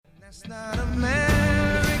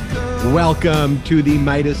Welcome to the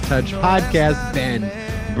Midas Touch podcast. Ben,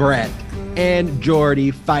 Brett, and Jordy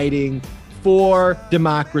fighting for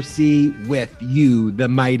democracy with you, the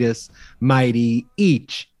Midas Mighty,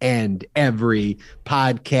 each and every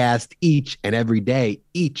podcast, each and every day,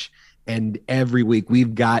 each and every week.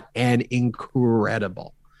 We've got an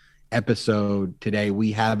incredible episode today.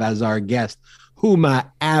 We have as our guest Huma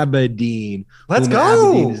Abedin. Let's Huma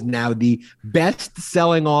go. Abedin is now the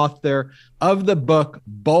best-selling author of the book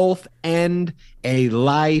Both End: A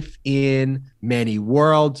Life in Many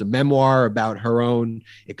Worlds, a memoir about her own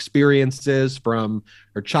experiences from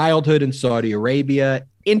her childhood in Saudi Arabia,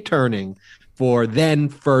 interning for then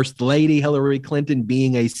First Lady Hillary Clinton,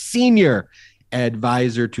 being a senior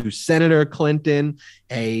advisor to Senator Clinton,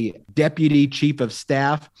 a deputy chief of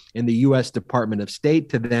staff in the U.S. Department of State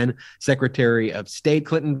to then Secretary of State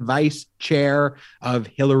Clinton, vice chair of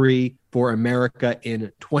Hillary for America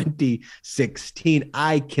in 2016.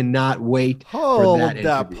 I cannot wait for that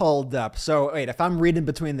interview. Hold up. So wait, if I'm reading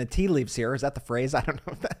between the tea leaves here, is that the phrase? I don't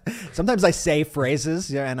know. Sometimes I say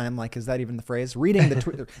phrases, and I'm like, is that even the phrase? Reading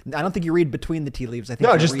the I don't think you read between the tea leaves. I think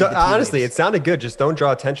No, just honestly, it sounded good. Just don't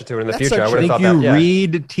draw attention to it in the future. So I would I have think thought you that. Yeah.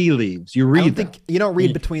 read tea leaves. You read them. You don't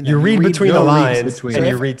read between them. You read between the lines, between and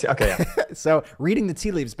them. you read. Okay, yeah. So reading the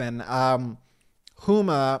tea leaves, Ben.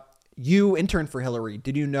 Huma, you interned for Hillary.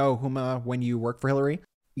 Did you know Huma when you worked for Hillary?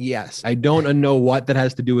 Yes. I don't know what that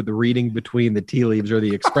has to do with the reading between the tea leaves or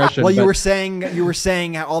the expression. Well, you were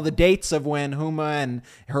saying all the dates of when Huma and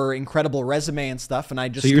her incredible resume and stuff, and I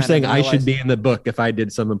just So you're saying I should realized- be in the book if I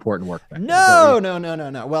did some important work back then.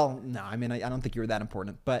 No. Well, no. I mean, I don't think you were that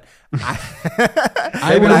important, but I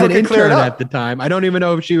Maybe was we an can clear it intern up. at the time. I don't even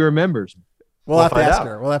know if she remembers. we'll have to find ask out.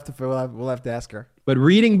 her. We'll have to ask her. But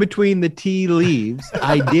reading between the tea leaves,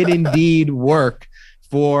 I did indeed work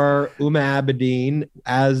for Huma Abedin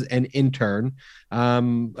as an intern.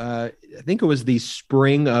 I think it was the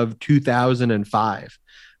spring of 2005.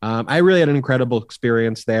 I really had an incredible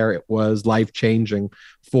experience there. It was life-changing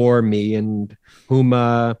for me and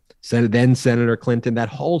Huma, then Senator Clinton. That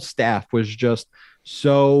whole staff was just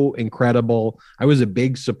so incredible. I was a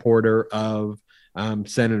big supporter of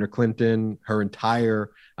Senator Clinton, her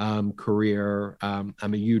entire career. I'm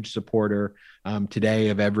a huge supporter today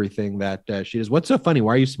of everything that she does. What's so funny?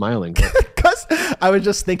 Why are you smiling? Because I was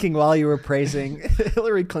just thinking while you were praising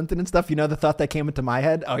Hillary Clinton and stuff, the thought that came into my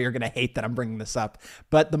head, oh, you're going to hate that I'm bringing this up,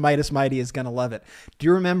 but the Midas Mighty is going to love it. Do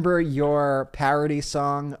you remember your parody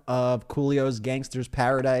song of Coolio's Gangster's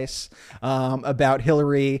Paradise about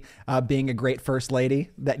Hillary being a great first lady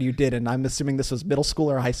that you did? And I'm assuming this was middle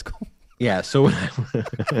school or high school. Yeah, so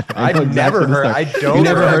I've never heard. I don't. You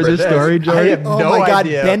never heard remember this story, I Jordy? have Oh no my God,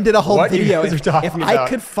 idea Ben did a whole what you video. guys are talking If about. I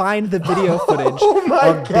could find the video footage Oh my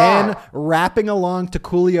of Ben God. rapping along to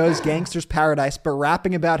Coolio's Gangster's Paradise, but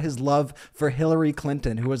rapping about his love for Hillary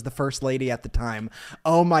Clinton, who was the first lady at the time.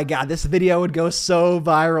 Oh my God, this video would go so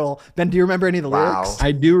viral. Ben, do you remember any of the Wow. lyrics?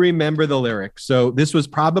 I do remember the lyrics. So this was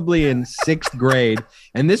probably in 6th grade.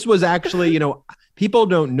 And this was actually, people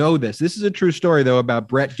don't know this. This is a true story, though, about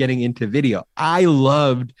Brett getting into video. I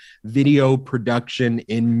loved video production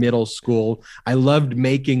in middle school. I loved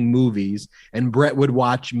making movies, and Brett would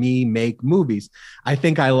watch me make movies. I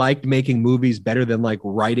think I liked making movies better than like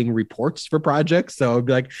writing reports for projects. So I'd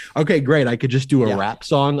be like, okay, great. I could just do a rap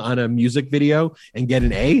song on a music video and get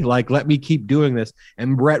an A. Like, let me keep doing this.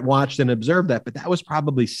 And Brett watched and observed that. But that was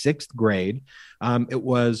probably 6th grade. It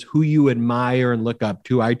was who you admire and look up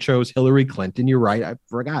to. I chose Hillary Clinton. You're right. I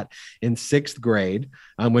forgot. In 6th grade,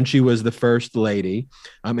 when she was the first lady.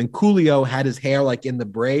 And Coolio had his hair like in the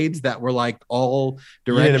braids that were like all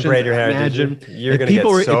directions. You didn't braid your hair, Imagine did you? You're if going to get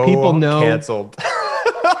people- so if people know- canceled.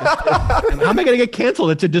 How am I going to get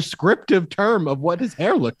canceled? It's a descriptive term of what his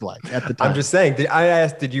hair looked like at the time. I'm just saying. I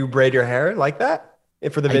asked, did you braid your hair like that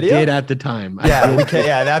for the video? I did at the time. Yeah, we can.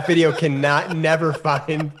 Yeah, that video never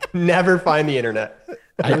find the internet.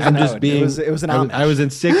 I'm just being. It was an homage. I was in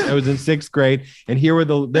 6th grade, and here were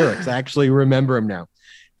the lyrics. I actually remember them now.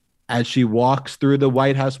 As she walks through the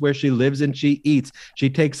White House where she lives and she eats, she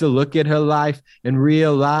takes a look at her life and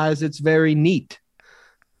realizes it's very neat.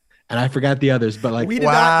 And I forgot the others, but like, We did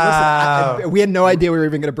Wow. not listen. We had no idea we were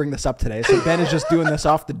even going to bring this up today. So Ben is just doing this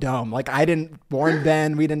off the dome. Like, I didn't warn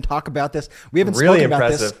Ben. We didn't talk about this. We haven't Really spoken about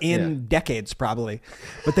this impressive. in decades, probably.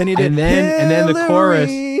 But then he did. and then the chorus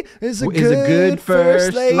 "Hillary is a good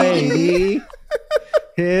first lady.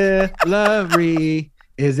 Hillary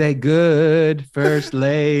is a good first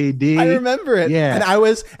lady. I remember it. Yeah.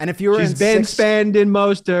 And if you were She's been spending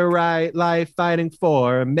most of her life fighting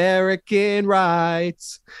for American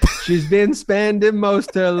rights. She's been spending most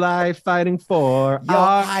of her life fighting for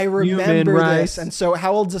I human remember rights. this. And so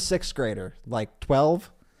how old's a sixth grader? Like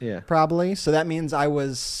 12? Yeah. Probably. So that means I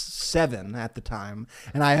was 7 at the time.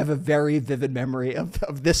 And I have a very vivid memory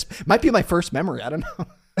of this. Might be my first memory. I don't know.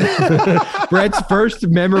 Brett's first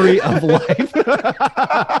memory of life.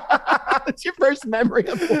 It's your first memory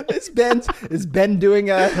of life. It's Ben doing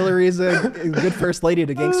Hillary's a good first lady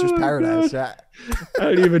to Gangster's Paradise. I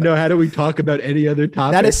don't even know. How do we talk about any other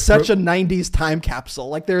topic? That is such a 90s time capsule.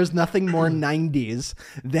 Like there is nothing more 90s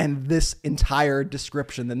than this entire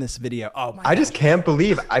description than this video. Oh my! I just can't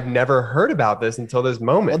believe I've never heard about this until this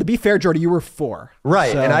moment. Well, to be fair, Jordy, you were 4.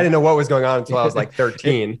 Right. So, And I didn't know what was going on until I was like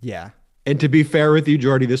 13. Yeah. And to be fair with you,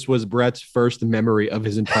 Jordy, this was Brett's first memory of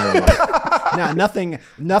his entire life. No, nothing.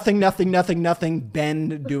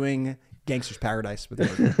 Ben doing Gangster's Paradise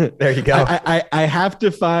with Jordy. There you go. I have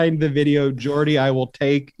to find the video, Jordy. I will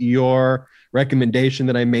take your recommendation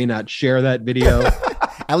that I may not share that video.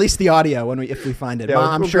 At least the audio if we find it. Yeah,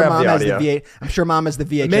 I'm sure Mom has the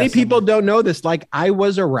VHS. Many people somewhere. don't know this. Like I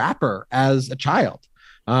was a rapper as a child.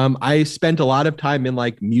 I spent a lot of time in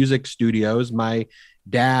like music studios. My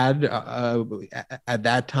dad at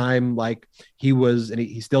that time, like he was, and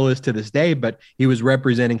he still is to this day, but he was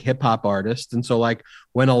representing hip hop artists. And so like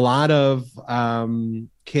when a lot of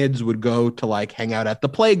kids would go to like hang out at the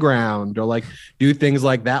playground or like do things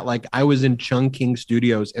like that, like I was in Chung King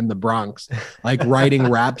Studios in the Bronx, like writing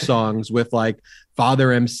rap songs with like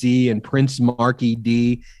Father MC and Prince Marky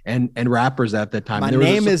D and rappers at the time. My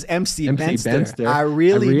name is MC Benster. I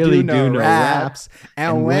really do know raps.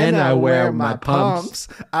 And when I wear my pumps,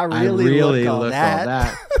 I really look all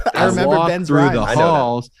that. I remember walk Ben's through rhymes. the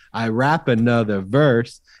halls. I rap another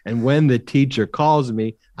verse. And when the teacher calls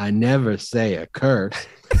me, I never say a curse.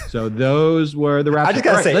 So those were the raps. I just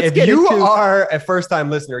gotta say, if you are a first-time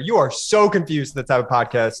listener, you are so confused with the type of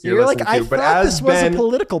podcast you're listening like, to. But as this was a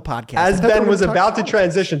political podcast. As Ben was about to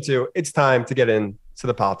transition to, it's time to get into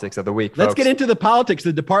the politics of the week. Let's folks. get into the politics.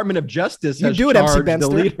 The Department of Justice has do it, MC charged the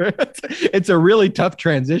Benster. leader. It's a really tough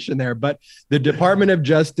transition there, but the Department of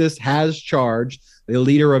Justice has charged the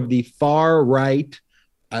leader of the far right.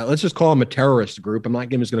 Let's just call him a terrorist group. I'm not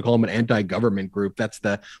just going to call him an anti-government group. That's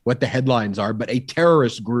what the headlines are, but a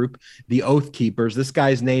terrorist group, the Oath Keepers. This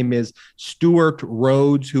guy's name is Stuart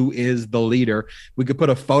Rhodes, who is the leader. We could put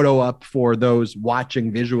a photo up for those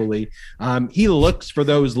watching visually. He looks, for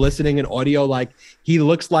those listening in audio, like he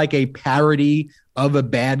looks like a parody of a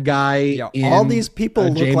bad guy. All these people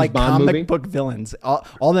look James like Bond comic movie. book villains. All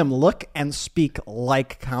of them look and speak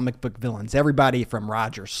like comic book villains. Everybody from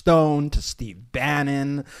Roger Stone to Steve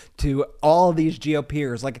Bannon to all of these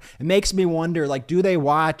GOPers. Like, it makes me wonder, like, do they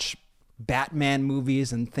watch Batman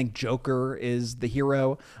movies and think Joker is the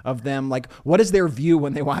hero of them? Like, what is their view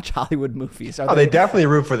when they watch Hollywood movies? They definitely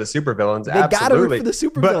root for the supervillains. They gotta root for the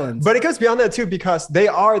supervillains. But it goes beyond that too, because they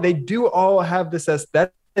do all have this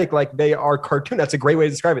aesthetic. Like they are cartoon. That's a great way to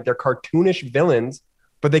describe it. They're cartoonish villains,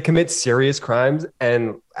 but they commit serious crimes.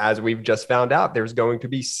 And as we've just found out, there's going to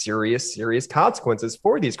be serious consequences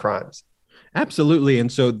for these crimes. Absolutely. And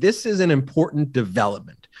so this is an important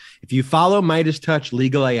development. If you follow Midas Touch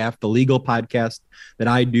Legal AF, the legal podcast that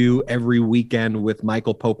I do every weekend with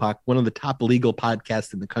Michael Popak, one of the top legal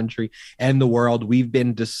podcasts in the country and the world, we've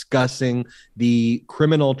been discussing the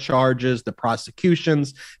criminal charges, the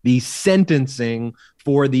prosecutions, the sentencing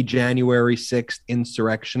for the January 6th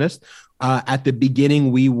insurrectionists. At the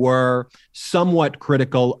beginning, we were somewhat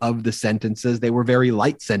critical of the sentences. They were very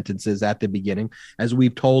light sentences at the beginning. As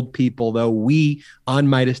we've told people, though, we on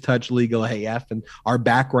Midas Touch Legal AF and our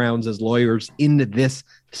backgrounds as lawyers in this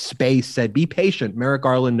space said, be patient. Merrick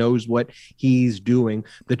Garland knows what he's doing.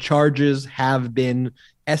 The charges have been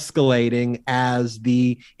escalating as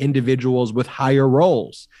the individuals with higher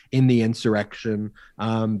roles in the insurrection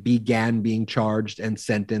began being charged and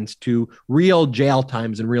sentenced to real jail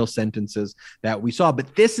times and real sentences that we saw.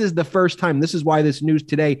 But this is the first time, this is why this news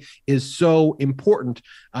today is so important,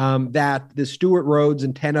 that the Stuart Rhodes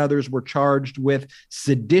and 10 others were charged with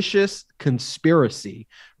seditious conspiracy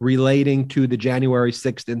relating to the January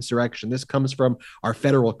 6th insurrection. This comes from our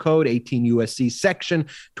federal code, 18 U.S.C. section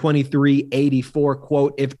 2384,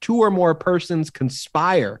 quote, if 2 or more persons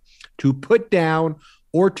conspire to put down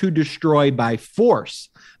or to destroy by force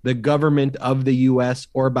the government of the U.S.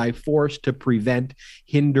 or by force to prevent,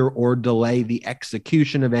 hinder, or delay the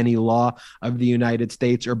execution of any law of the United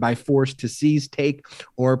States, or by force to seize, take,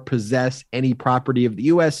 or possess any property of the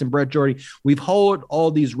U.S. And Brett Jordy, we've held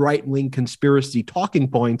all these right-wing conspiracy talking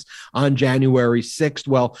points on January 6th.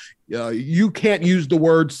 Well, you can't use the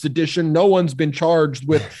word sedition. No one's been charged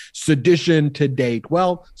with sedition to date.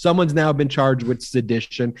 Well, someone's now been charged with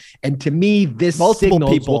sedition. And to me, this multiple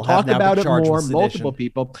signals, people we'll talk about it more, multiple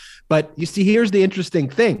people. But you see, here's the interesting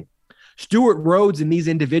thing. Stuart Rhodes and these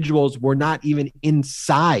individuals were not even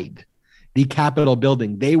inside the Capitol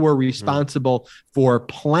building. They were responsible for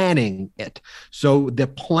planning it. So the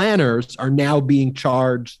planners are now being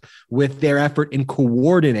charged with their effort in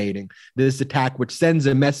coordinating this attack, which sends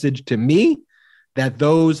a message to me that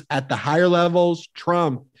those at the higher levels,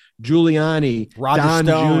 Trump, Giuliani, Roger Don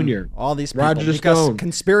Stone, Jr., all these people, Roger because Stone.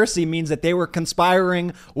 Conspiracy means that they were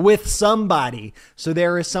conspiring with somebody. So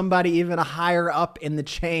there is somebody even higher up in the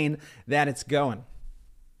chain that it's going.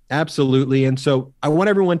 Absolutely. And so I want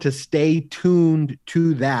everyone to stay tuned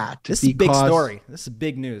to that. This is a big story. This is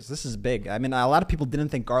big news. This is big. I mean, a lot of people didn't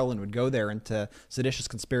think Garland would go there into seditious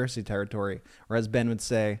conspiracy territory, or as Ben would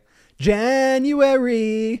say,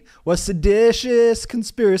 January was seditious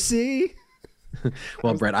conspiracy.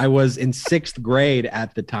 Well, Brett, I was in 6th grade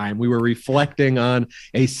at the time. We were reflecting on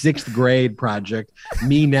a 6th grade project.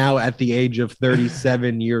 Me now at the age of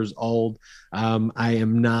 37 years old. I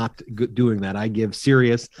am not doing that. I give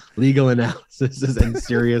serious legal analysis and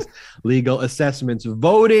serious legal assessments.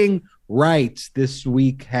 Voting rights this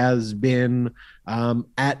week has been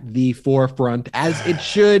at the forefront, as it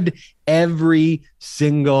should every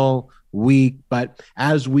single week. But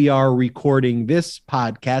as we are recording this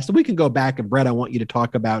podcast, and we can go back, and Brett, I want you to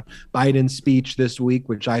talk about Biden's speech this week,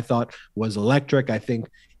 which I thought was electric. I think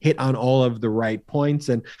hit on all of the right points,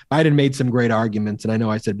 and Biden made some great arguments. And I know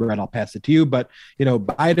I said, Brett, I'll pass it to you, but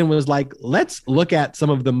Biden was like, let's look at some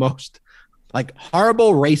of the most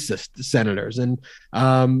horrible racist senators, and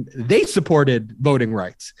they supported voting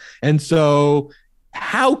rights. And so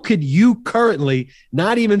how could you currently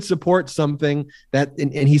not even support something that,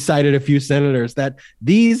 and he cited a few senators, that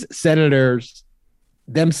these senators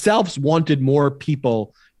themselves wanted more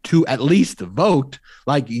people to at least vote?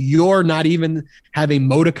 Like, you're not even have a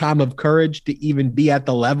modicum of courage to even be at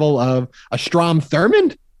the level of a Strom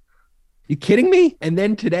Thurmond? You kidding me? And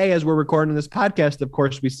then today, as we're recording this podcast, of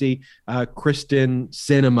course, we see Kristen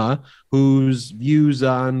Sinema, whose views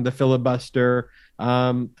on the filibuster,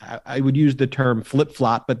 I would use the term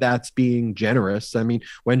flip-flop, but that's being generous. I mean,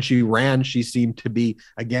 when she ran, she seemed to be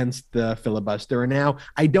against the filibuster. And now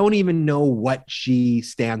I don't even know what she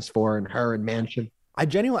stands for, and her and Manchin. I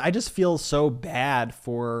just feel so bad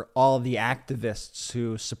for all of the activists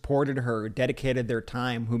who supported her, dedicated their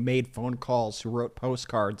time, who made phone calls, who wrote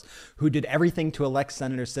postcards, who did everything to elect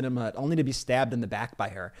Senator Sinema, only to be stabbed in the back by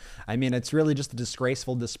her. I mean, it's really just a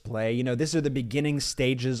disgraceful display. These are the beginning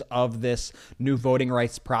stages of this new voting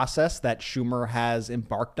rights process that Schumer has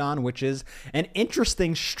embarked on, which is an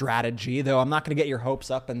interesting strategy, though I'm not going to get your hopes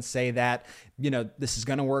up and say that this is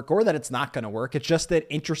going to work or that it's not going to work. It's just an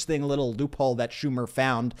interesting little loophole that Schumer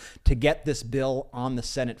found to get this bill on the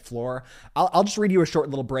Senate floor. I'll just read you a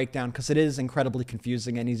short little breakdown because it is incredibly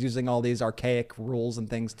confusing, and he's using all these archaic rules and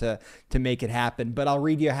things to make it happen. But I'll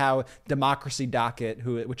read you how Democracy Docket,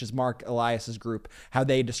 which is Mark Elias's group, how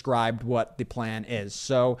they described what the plan is.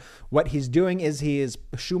 So what he's doing is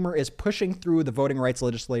Schumer is pushing through the voting rights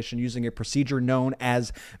legislation using a procedure known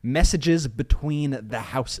as messages between the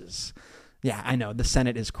houses. Yeah, I know. The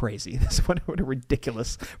Senate is crazy. What a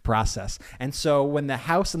ridiculous process. And so when the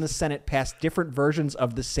House and the Senate pass different versions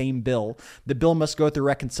of the same bill, the bill must go through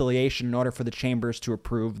reconciliation in order for the chambers to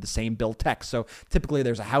approve the same bill text. So typically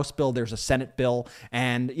there's a House bill, there's a Senate bill,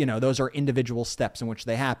 and those are individual steps in which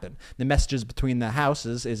they happen. The messages between the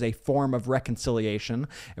houses is a form of reconciliation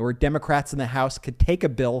where Democrats in the House could take a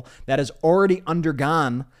bill that has already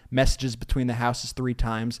undergone messages between the houses 3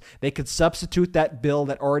 times. They could substitute that bill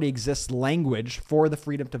that already exists language for the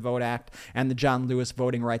Freedom to Vote Act and the John Lewis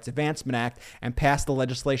Voting Rights Advancement Act and pass the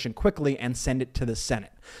legislation quickly and send it to the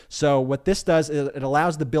Senate. So what this does is it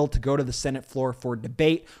allows the bill to go to the Senate floor for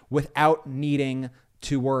debate without needing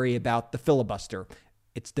to worry about the filibuster.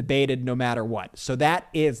 It's debated no matter what. So that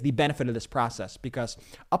is the benefit of this process, because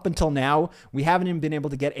up until now, we haven't even been able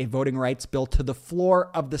to get a voting rights bill to the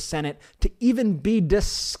floor of the Senate to even be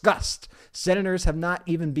discussed. Senators have not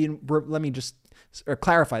even been, let me just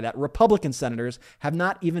clarify that, Republican senators have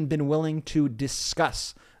not even been willing to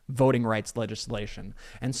discuss voting rights legislation.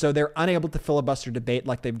 And so they're unable to filibuster debate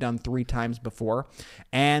like they've done 3 times before.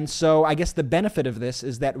 And so I guess the benefit of this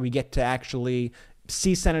is that we get to actually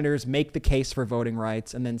see senators make the case for voting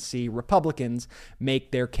rights and then see Republicans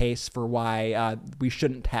make their case for why we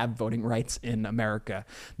shouldn't have voting rights in America.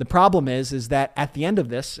 The problem is that at the end of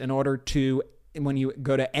this, in order to, when you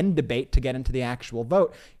go to end debate to get into the actual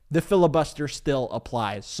vote, the filibuster still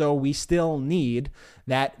applies. So we still need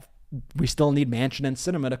Manchin and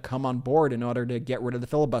Sinema to come on board in order to get rid of the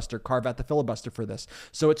filibuster, carve out the filibuster for this.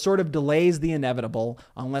 So it sort of delays the inevitable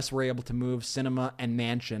unless we're able to move Sinema and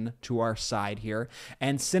Manchin to our side here.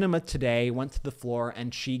 And Sinema today went to the floor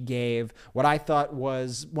and she gave what I thought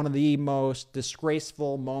was one of the most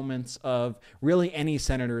disgraceful moments of really any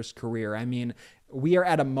senator's career. I mean, we are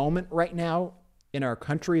at a moment right now in our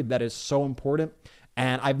country that is so important,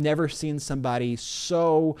 and I've never seen somebody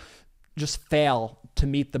so just fail to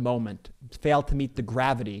meet the moment, fail to meet the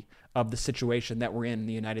gravity of the situation that we're in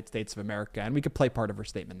the United States of America. And we could play part of her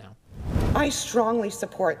statement now. I strongly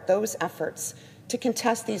support those efforts to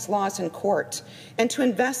contest these laws in court and to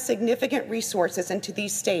invest significant resources into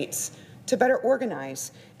these states to better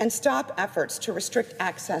organize and stop efforts to restrict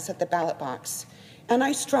access at the ballot box. And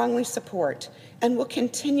I strongly support and will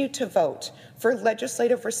continue to vote for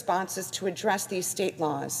legislative responses to address these state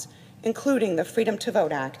laws, including the Freedom to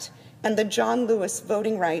Vote Act and the John Lewis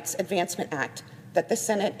Voting Rights Advancement Act that the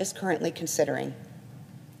Senate is currently considering.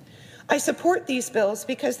 I support these bills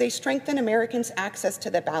because they strengthen Americans' access to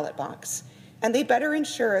the ballot box, and they better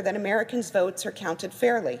ensure that Americans' votes are counted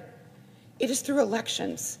fairly. It is through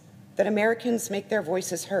elections that Americans make their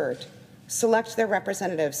voices heard, select their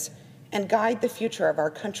representatives, and guide the future of our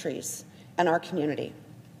countries and our community.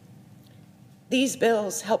 These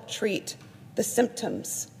bills help treat the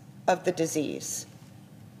symptoms of the disease,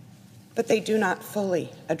 but they do not fully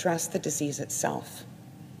address the disease itself.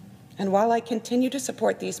 And while I continue to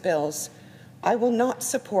support these bills, I will not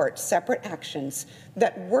support separate actions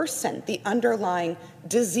that worsen the underlying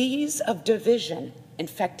disease of division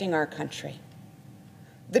infecting our country.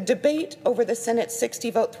 The debate over the Senate's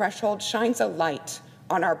 60-vote threshold shines a light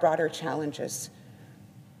on our broader challenges.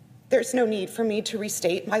 There's no need for me to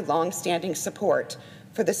restate my long-standing support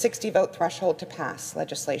for the 60-vote threshold to pass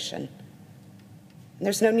legislation.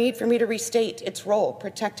 There's no need for me to restate its role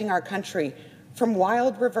protecting our country from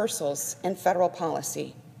wild reversals in federal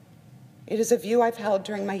policy. It is a view I've held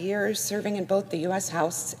during my years serving in both the U.S.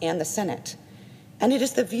 House and the Senate, and it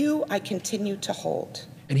is the view I continue to hold.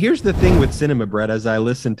 And here's the thing with Sinema, Brett, as I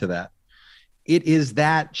listen to that, it is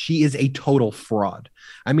that she is a total fraud.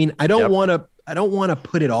 I mean, I don't want to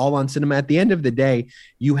put it all on Sinema. At the end of the day,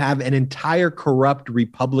 you have an entire corrupt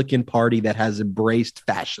Republican Party that has embraced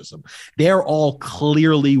fascism. They're all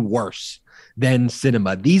clearly worse than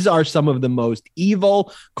Sinema. These are some of the most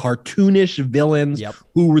evil, cartoonish villains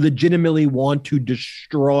who legitimately want to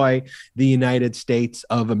destroy the United States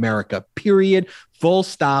of America, period. Full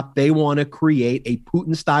stop. They want to create a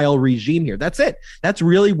Putin-style regime here. That's it. That's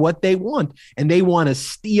really what they want. And they want to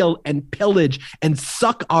steal and pillage and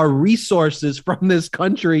suck our resources from this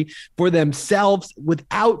country for themselves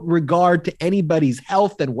without regard to anybody's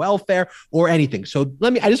health and welfare or anything. So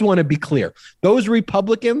I just want to be clear. Those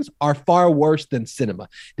Republicans are far worse than Sinema.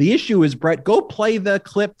 The issue is, Brett, go play the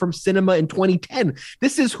clip from Sinema in 2010.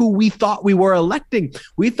 This is who we thought we were electing.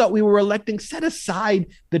 We thought we were electing, set aside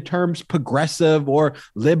the terms progressive or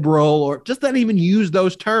liberal, or just not even use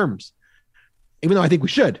those terms, even though I think we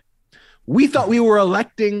should. We thought we were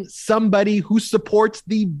electing somebody who supports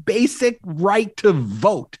the basic right to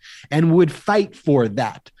vote and would fight for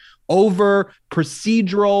that over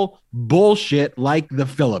procedural bullshit like the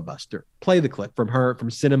filibuster. Play the clip from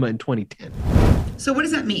Sinema in 2010. So what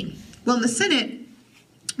does that mean? Well, in the Senate,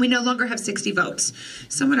 we no longer have 60 votes.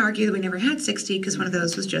 Some would argue that we never had 60 because one of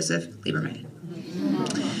those was Joseph Lieberman.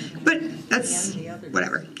 But that's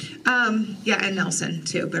whatever. And Nelson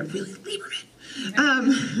too, but really Lieberman.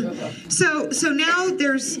 So now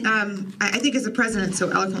there's, I think as the president so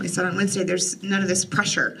eloquently said on Wednesday, there's none of this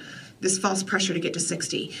pressure, this false pressure to get to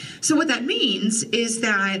 60. So what that means is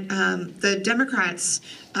that the Democrats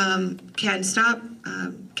can stop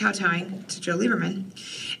kowtowing to Joe Lieberman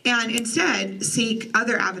and instead seek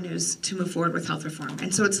other avenues to move forward with health reform.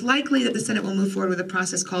 And so it's likely that the Senate will move forward with a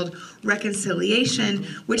process called reconciliation,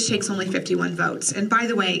 which takes only 51 votes. And by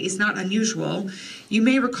the way, is not unusual. You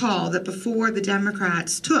may recall that before the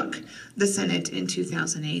Democrats took the Senate in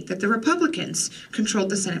 2008, that the Republicans controlled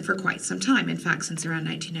the Senate for quite some time. In fact, since around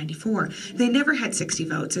 1994. They never had 60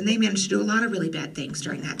 votes, and they managed to do a lot of really bad things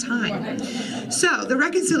during that time. So the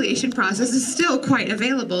reconciliation process is still quite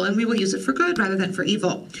available, and we will use it for good rather than for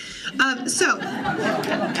evil.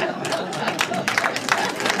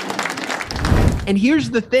 And here's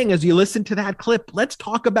the thing, as you listen to that clip, let's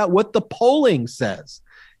talk about what the polling says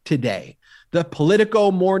today. The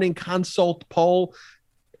Politico Morning Consult poll,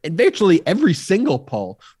 and virtually every single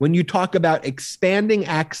poll, when you talk about expanding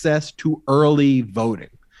access to early voting,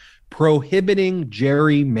 prohibiting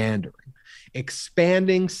gerrymandering,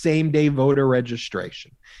 expanding same-day voter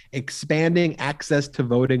registration, expanding access to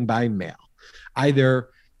voting by mail, either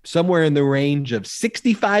somewhere in the range of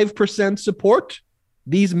 65% support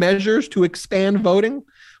these measures to expand voting,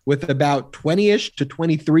 with about 20-ish to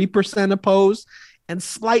 23% oppose, and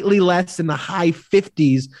slightly less in the high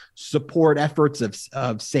 50s support efforts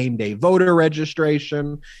of same-day voter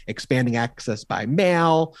registration, expanding access by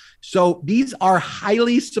mail. So these are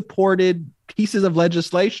highly supported pieces of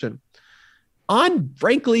legislation on,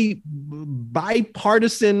 frankly,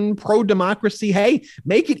 bipartisan pro-democracy. Hey,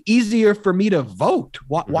 make it easier for me to vote.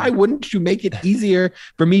 Why wouldn't you make it easier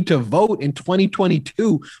for me to vote in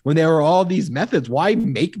 2022 when there are all these methods? Why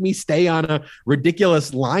make me stay on a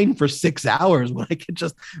ridiculous line for 6 hours when I could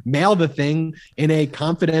just mail the thing in a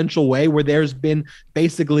confidential way where there's been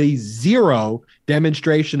basically zero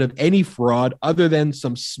demonstration of any fraud other than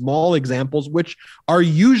some small examples, which are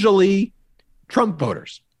usually Trump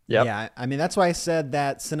voters? Yep. Yeah, I mean, that's why I said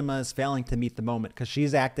that Sinema is failing to meet the moment, because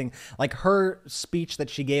she's acting like her speech that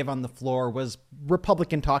she gave on the floor was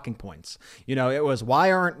Republican talking points. You know, it was,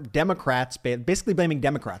 why aren't Democrats, basically blaming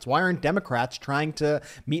Democrats, why aren't Democrats trying to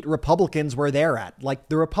meet Republicans where they're at? Like,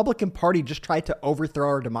 the Republican Party just tried to overthrow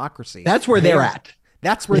our democracy. That's where they're at.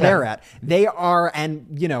 That's where they're at. They are, and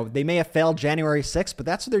you know, they may have failed January 6th, but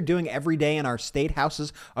that's what they're doing every day in our state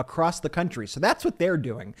houses across the country. So that's what they're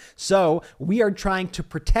doing. So we are trying to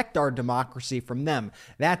protect our democracy from them.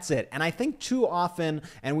 That's it. And I think too often,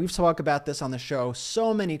 and we've talked about this on the show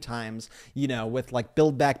so many times, you know, with like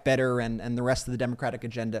Build Back Better and the rest of the Democratic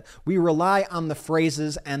agenda, we rely on the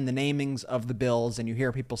phrases and the namings of the bills. And you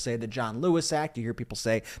hear people say the John Lewis Act, you hear people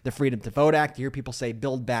say the Freedom to Vote Act, you hear people say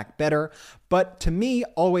Build Back Better. But to me,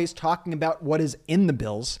 always talking about what is in the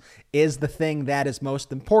bills is the thing that is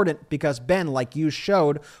most important, because Ben, like you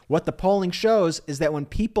showed, what the polling shows is that when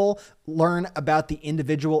people learn about the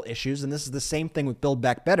individual issues, and this is the same thing with Build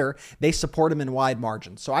Back Better, they support them in wide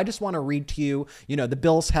margins. So I just want to read to you, you know, the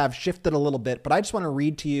bills have shifted a little bit, but I just want to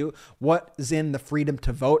read to you what is in the Freedom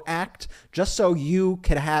to Vote Act, just so you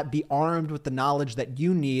could be armed with the knowledge that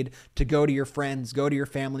you need to go to your friends, go to your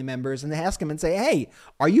family members, and ask them and say, hey,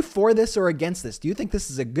 are you for this or against this? Do you think this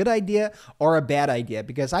is a good idea or a bad idea?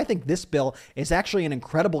 Because I think this bill is actually an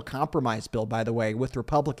incredible compromise bill, by the way, with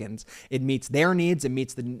Republicans. It meets their needs. It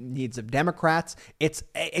meets the needs of Democrats. It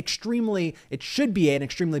should be an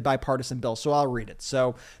extremely bipartisan bill. So I'll read it.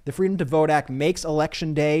 So the Freedom to Vote Act makes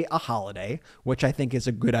Election Day a holiday, which I think is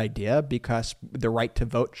a good idea, because the right to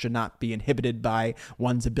vote should not be inhibited by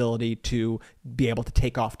one's ability to be able to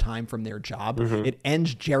take off time from their job. It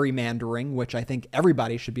ends gerrymandering, which I think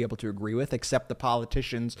everybody should be able to agree with, except the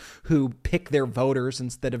politicians who pick their voters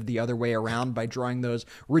instead of the other way around by drawing those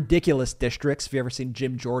ridiculous districts. If you've ever seen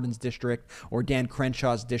Jim Jordan's district or Dan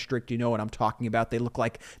Crenshaw's district, you know what I'm talking about. They look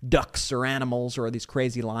like ducks or animals or these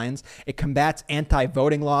crazy lines. It combats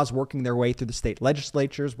anti-voting laws working their way through the state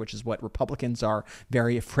legislatures, which is what Republicans are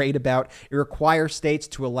very afraid about. It requires states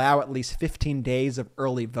to allow at least 15 days of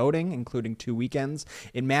early voting, including 2 weekends.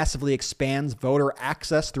 It massively expands voter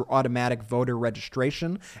access through automatic voter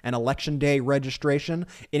registration and election day registration.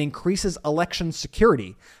 It increases election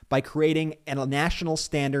security by creating a national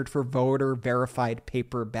standard for voter verified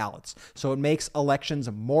paper ballots. So it makes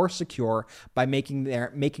elections more secure by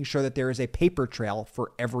making sure that there is a paper trail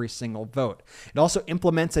for every single vote. It also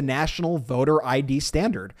implements a national voter ID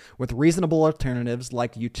standard with reasonable alternatives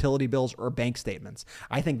like utility bills or bank statements.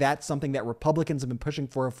 I think that's something that Republicans have been pushing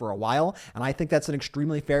for a while, and I think that's an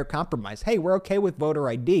extremely fair compromise. Hey, we're okay with voter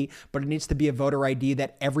ID, but it needs to be a voter ID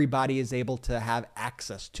that everybody is able to have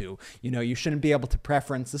access to. You know, you shouldn't be able to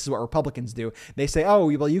preference. This is what Republicans do. They say, oh,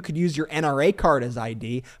 well, you could use your NRA card as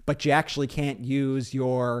ID, but you actually can't use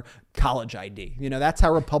your college ID. You know, that's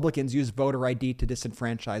how Republicans use voter ID to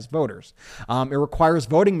disenfranchise voters. It requires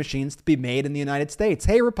voting machines to be made in the United States.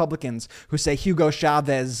 Hey, Republicans who say Hugo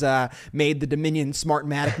Chavez made the Dominion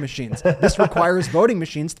Smartmatic machines. This requires voting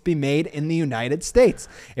machines to be made in the United States.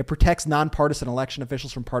 It protects nonpartisan election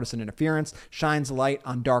officials from partisan interference, shines a light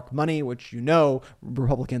on dark money, which you know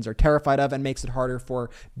Republicans are terrified of, and makes it harder for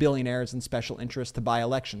billionaires and special interests to buy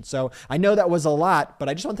elections. So I know that was a lot, but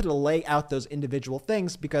I just wanted to lay out those individual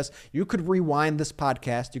things, because you could rewind this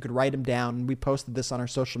podcast, you could write them down, and we posted this on our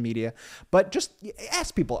social media. But just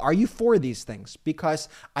ask people, are you for these things? Because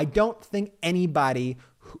I don't think anybody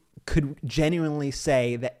could genuinely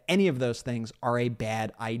say that any of those things are a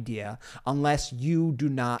bad idea unless you do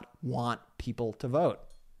not want people to vote.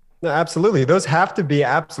 No, absolutely. Those have to be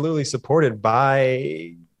absolutely supported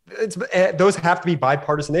by those have to be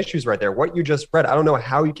bipartisan issues right there. What you just read, I don't know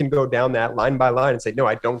how you can go down that line by line and say, no,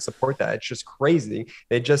 I don't support that. It's just crazy.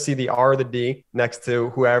 They just see the R or the D next to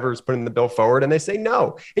whoever's putting the bill forward and they say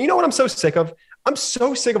no. And you know what I'm so sick of? I'm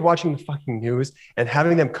so sick of watching the fucking news and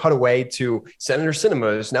having them cut away to Senator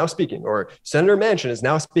Sinema is now speaking or Senator Manchin is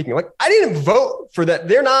now speaking. Like, I didn't vote for that.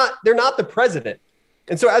 They're not the president.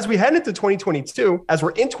 And so as we head into 2022, as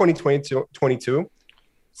we're in 2022,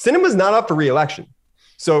 Sinema's not up for re-election.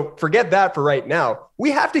 So forget that for right now.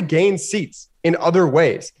 We have to gain seats in other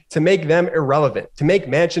ways to make them irrelevant, to make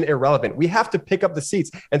Manchin irrelevant. We have to pick up the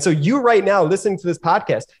seats. And so you right now listening to this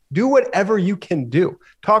podcast, do whatever you can do.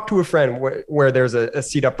 Talk to a friend where there's a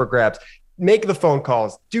seat up for grabs. Make the phone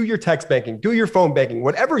calls, do your text banking, do your phone banking,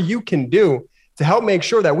 whatever you can do to help make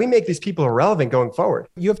sure that we make these people irrelevant going forward.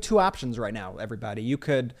 You have two options right now, everybody. You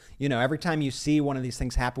could, every time you see one of these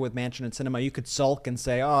things happen with Manchin and Sinema, you could sulk and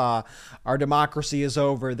say, our democracy is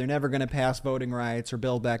over. They're never going to pass voting rights or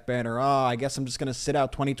build back better. I guess I'm just going to sit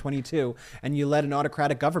out 2022. And you let an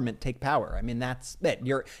autocratic government take power. I mean, that's it.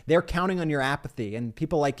 They're counting on your apathy. And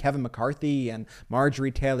people like Kevin McCarthy and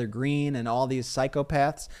Marjorie Taylor Greene and all these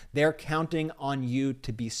psychopaths, they're counting on you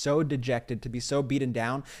to be so dejected, to be so beaten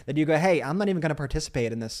down that you go, hey, I'm not even going to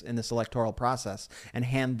participate in this electoral process and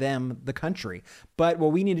hand them the country. But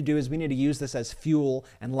what we need to do is we need to use this as fuel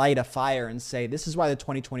and light a fire and say, this is why the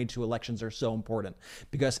 2022 elections are so important.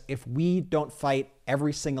 Because if we don't fight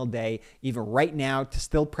every single day, even right now, to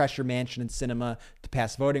still pressure Manchin and Sinema to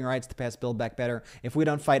pass voting rights, to pass Build Back Better, if we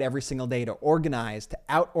don't fight every single day to organize, to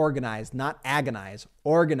out-organize, not agonize,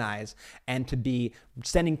 organize, and to be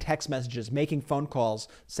sending text messages, making phone calls,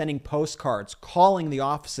 sending postcards, calling the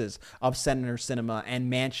offices of Senator Sinema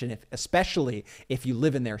and Manchin, especially if you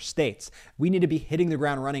live in their states. We need to be hitting the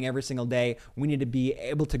ground running every single day. We need to be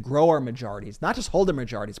able to grow our majorities, not just hold our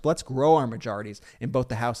majorities, but let's grow our majorities in both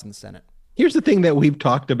the House and the Senate. Here's the thing that we've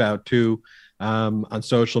talked about too on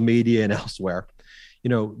social media and elsewhere.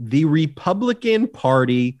 The Republican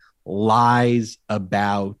Party lies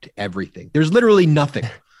about everything. There's literally nothing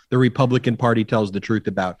the Republican Party tells the truth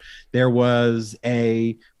about. There was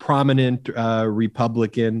a prominent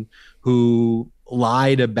Republican who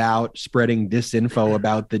lied about spreading disinfo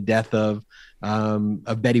about the death of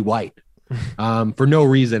Betty White. For no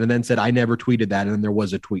reason, and then said, I never tweeted that. And then there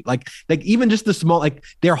was a tweet. Like even just the small,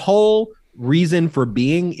 their whole reason for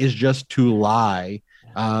being is just to lie,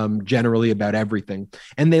 generally about everything.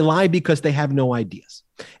 And they lie because they have no ideas.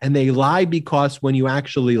 And they lie because when you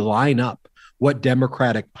actually line up what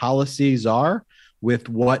Democratic policies are with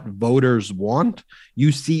what voters want,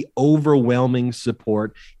 you see overwhelming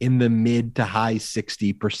support in the mid to high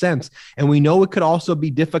 60%. And we know it could also be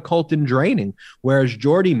difficult and draining. Whereas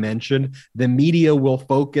Jordy mentioned, the media will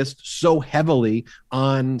focus so heavily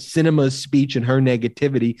on Sinema's speech and her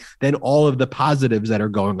negativity than all of the positives that are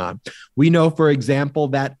going on. We know, for example,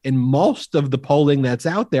 that in most of the polling that's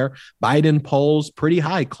out there, Biden polls pretty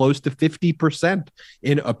high, close to 50%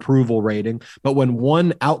 in approval rating. But when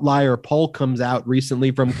one outlier poll comes out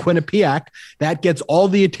recently from Quinnipiac, that gets all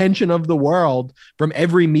the attention of the world from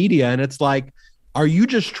every media. And it's like, are you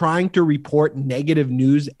just trying to report negative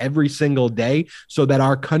news every single day so that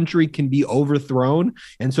our country can be overthrown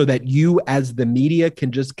and so that you as the media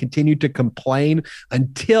can just continue to complain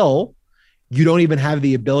until you don't even have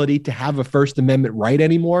the ability to have a First Amendment right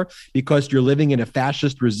anymore because you're living in a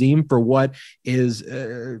fascist regime for what is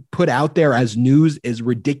put out there as news is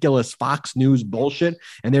ridiculous Fox News bullshit,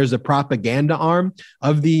 and there's a propaganda arm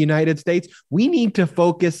of the United States? We need to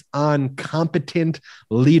focus on competent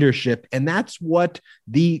leadership, and that's what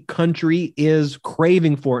the country is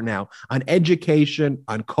craving for now, on education,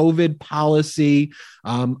 on COVID policy,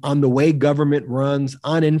 on the way government runs,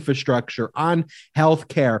 on infrastructure, on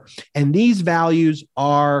healthcare. And these values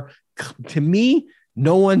are, to me,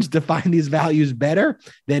 no one's defined these values better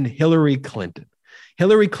than Hillary Clinton.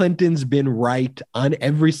 Hillary Clinton's been right on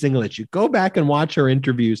every single issue. Go back and watch her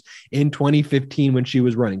interviews in 2015 when she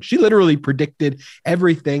was running. She literally predicted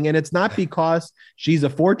everything. And it's not because she's a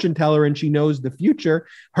fortune teller and she knows the future.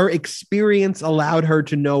 Her experience allowed her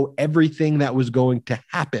to know everything that was going to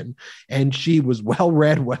happen. And she was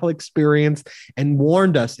well-read, well-experienced, and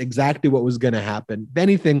warned us exactly what was going to happen. If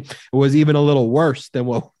anything, it was even a little worse than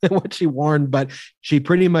what she warned, but she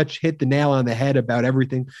pretty much hit the nail on the head about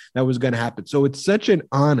everything that was going to happen. So it's such an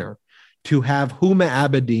honor to have Huma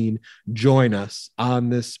Abedin join us on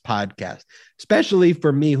this podcast, especially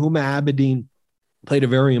for me. Huma Abedin played a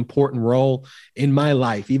very important role in my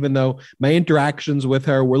life. Even though my interactions with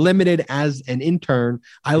her were limited as an intern,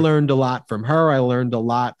 I learned a lot from her. I learned a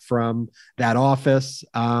lot from that office.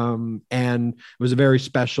 And it was a very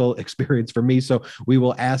special experience for me. So we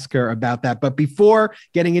will ask her about that. But before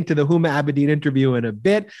getting into the Huma Abedin interview in a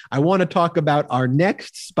bit, I want to talk about our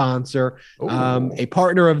next sponsor, a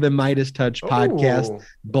partner of the Midas Touch podcast,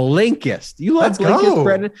 Blinkist. You love Blinkist,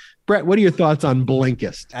 Brett? Brett, what are your thoughts on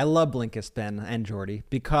Blinkist? I love Blinkist, Ben and Jordy,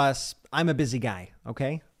 because I'm a busy guy.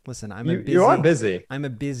 Okay. Listen, You are busy. I'm a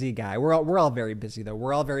busy guy. We're all very busy though.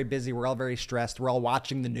 We're all very busy. We're all very stressed. We're all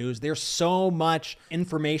watching the news. There's so much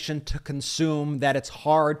information to consume that it's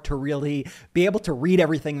hard to really be able to read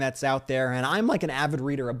everything that's out there. And I'm like an avid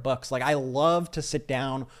reader of books. Like I love to sit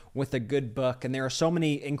down with a good book. And there are so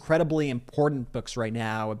many incredibly important books right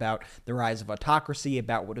now about the rise of autocracy,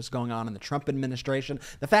 about what is going on in the Trump administration.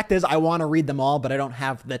 The fact is, I want to read them all, but I don't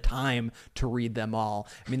have the time to read them all.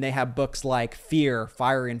 I mean, they have books like Fear,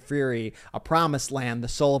 Fire and Fury, A Promised Land, The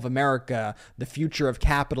Soul of America, The Future of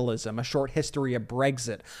Capitalism, A Short History of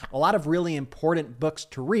Brexit. A lot of really important books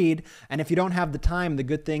to read. And if you don't have the time, the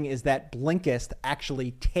good thing is that Blinkist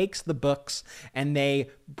actually takes the books and they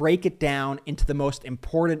break it down into the most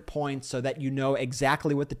important points so that you know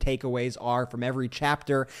exactly what the takeaways are from every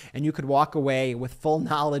chapter, and you could walk away with full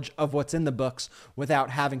knowledge of what's in the books without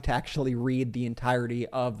having to actually read the entirety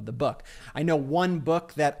of the book. I know one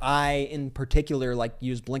book that I in particular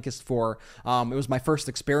use Blinkist for. It was my first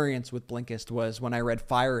experience with Blinkist was when I read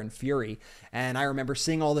Fire and Fury, and I remember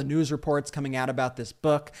seeing all the news reports coming out about this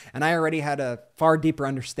book, and I already had a far deeper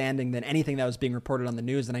understanding than anything that was being reported on the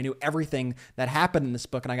news, and I knew everything that happened in this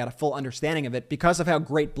book, and I got a full understanding of it because of how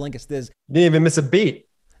great Blinkist is. You didn't even miss a beat.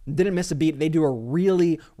 Didn't miss a beat. They do a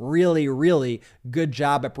really, really, really good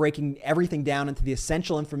job at breaking everything down into the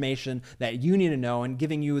essential information that you need to know and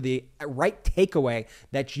giving you the right takeaway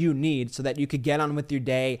that you need so that you could get on with your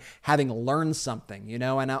day having learned something,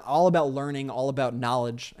 and all about learning, all about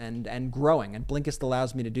knowledge and growing. And Blinkist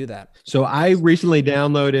allows me to do that. So I recently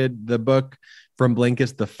downloaded the book from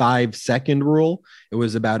Blinkist, The 5-Second Rule. It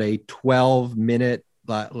was about a 12-minute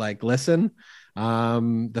listen.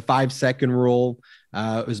 The 5-Second Rule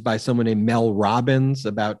was by someone named Mel Robbins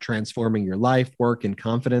about transforming your life, work, and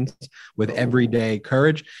confidence with everyday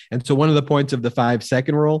courage. And so one of the points of the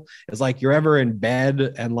 5-Second Rule is you're ever in bed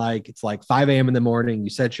and it's 5 a.m. in the morning, you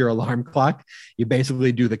set your alarm clock, you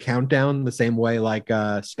basically do the countdown the same way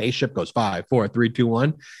a spaceship goes 5, 4, 3, 2,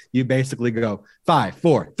 1. You basically go 5,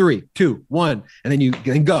 4, 3, 2, 1, and then you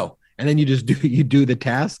go. And then you just do the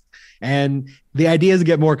task. And the ideas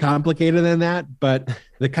get more complicated than that, but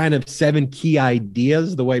the kind of 7 key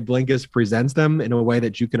ideas, the way Blinkist presents them in a way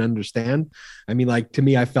that you can understand. I mean, to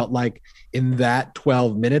me, I felt like in that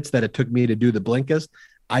 12 minutes that it took me to do the Blinkist,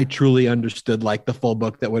 I truly understood the full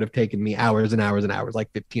book that would have taken me hours and hours and hours,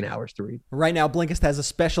 15 hours to read. Right now, Blinkist has a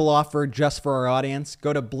special offer just for our audience.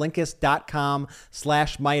 Go to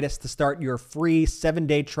Blinkist.com/Midas to start your free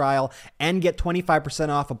 7-day trial and get 25%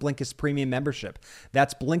 off a Blinkist premium membership.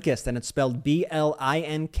 That's Blinkist, and it's spelled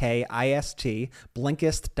Blinkist,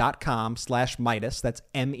 Blinkist.com/Midas. That's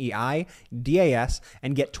MEIDAS,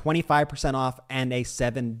 and get 25% off and a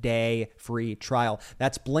 7-day free trial.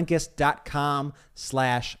 That's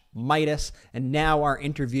Blinkist.com/Midas. And now our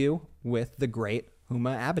interview with the great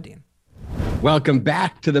Huma Abedin. Welcome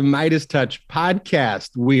back to the Midas Touch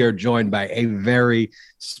podcast. We are joined by a very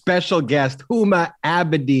special guest, Huma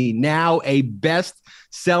Abedin, now a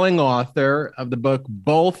best-selling author of the book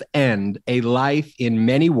Both End: A Life in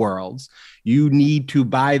Many Worlds. You need to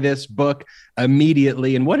buy this book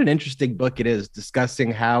immediately. And what an interesting book it is,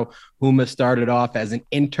 discussing how Huma started off as an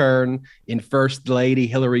intern in First Lady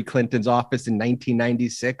Hillary Clinton's office in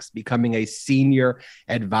 1996, becoming a senior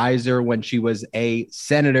advisor when she was a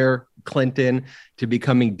Senator Clinton, to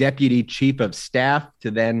becoming Deputy Chief of Staff, to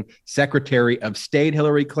then Secretary of State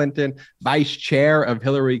Hillary Clinton, Vice Chair of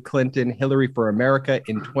Hillary Clinton, Hillary for America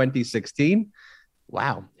in 2016.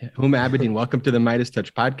 Wow. Huma Abedin, welcome to the Midas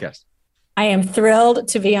Touch podcast. I am thrilled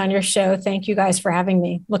to be on your show. Thank you guys for having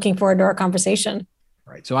me. Looking forward to our conversation.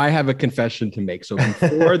 All right. So I have a confession to make. So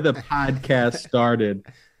before the podcast started,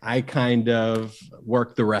 I kind of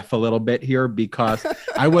worked the ref a little bit here because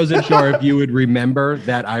I wasn't sure if you would remember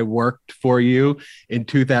that I worked for you in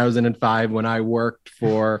 2005 when I worked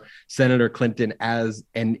for Senator Clinton as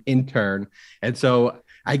an intern. And so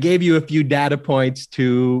I gave you a few data points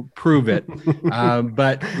to prove it.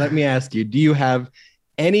 But let me ask you, do you have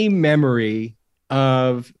any memory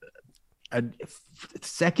of a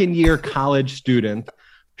second-year college student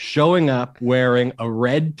showing up wearing a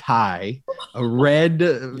red tie, a red.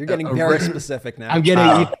 You're getting very specific now. I'm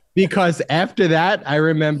getting because after that, I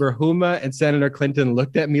remember Huma and Senator Clinton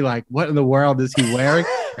looked at me like, "What in the world is he wearing?"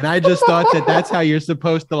 And I just thought that that's how you're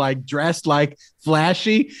supposed to like dress like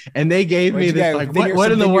flashy. And they gave me this like,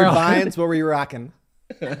 what in the world? Vines, what were you rocking?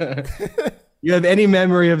 You have any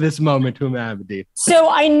memory of this moment, Huma Abedin?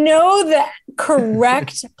 So I know the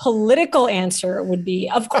correct political answer would be,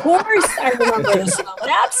 of course, I remember this moment.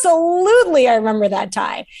 Absolutely, I remember that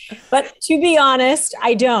tie. But to be honest,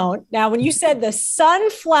 I don't. Now, when you said the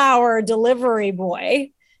sunflower delivery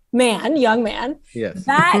boy, young man, yes,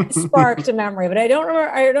 that sparked a memory. But I don't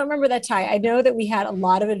remember that tie. I know that we had a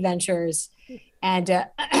lot of adventures. And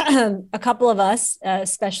a couple of us,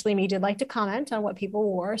 especially me, did like to comment on what people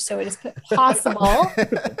wore. So it is possible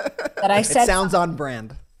that I said it sounds on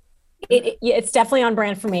brand. It's definitely on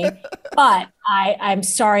brand for me. But I'm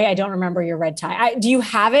sorry, I don't remember your red tie. Do you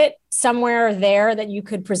have it somewhere there that you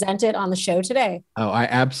could present it on the show today? Oh, I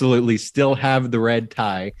absolutely still have the red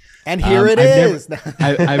tie. And here it is.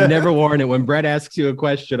 I've never worn it. When Brett asks you a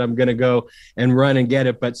question, I'm going to go and run and get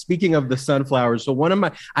it. But speaking of the sunflowers,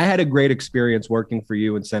 so I had a great experience working for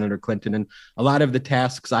you and Senator Clinton. And a lot of the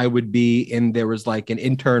tasks I would be in, there was like an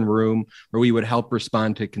intern room where we would help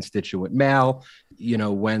respond to constituent mail. You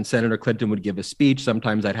know, when Senator Clinton would give a speech,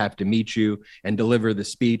 sometimes I'd have to meet you and deliver the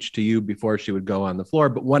speech to you before she would go on the floor.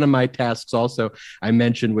 But one of my tasks also I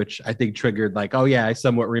mentioned, which I think triggered like, oh yeah, I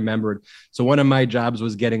somewhat remembered. So one of my jobs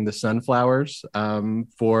was getting the sunflowers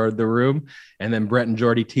for the room. And then Brett and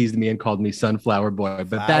Jordy teased me and called me Sunflower Boy.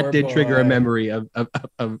 But that did trigger a memory of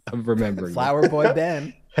remembering. Flower Boy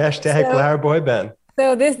Ben. Hashtag Flower Boy Ben.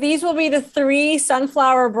 So these will be the 3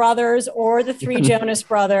 Sunflower Brothers or the 3 Jonas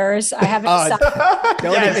Brothers. I haven't decided.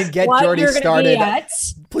 Don't even get Jordy started.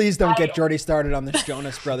 Please don't get Jordy started on this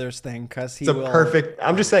Jonas Brothers thing, because he will. Perfect.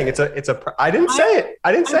 I'm just saying I didn't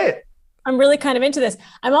say it. I'm really kind of into this.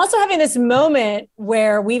 I'm also having this moment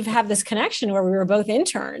where we've had this connection where we were both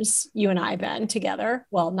interns, you and I, Ben, together.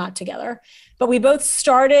 Well, not together, but we both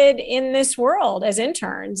started in this world as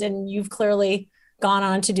interns, and you've clearly gone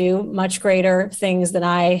on to do much greater things than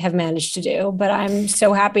I have managed to do. But I'm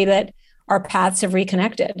so happy that our paths have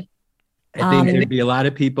reconnected. I think there'd be a lot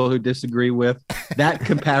of people who disagree with that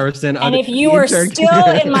comparison. And if you were still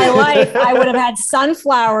in my life, I would have had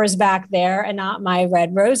sunflowers back there and not my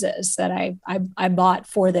red roses that I bought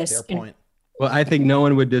for this. Fair point. Well, I think no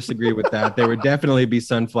one would disagree with that. There would definitely be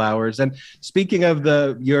sunflowers. And speaking of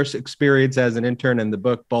your experience as an intern in the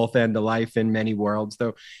book, Both End to Life in Many Worlds,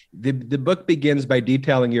 though, the book begins by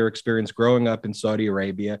detailing your experience growing up in Saudi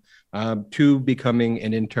Arabia, to becoming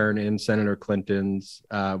an intern in Senator Clinton's,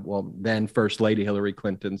 then First Lady Hillary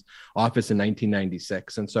Clinton's office in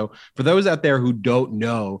 1996. And so for those out there who don't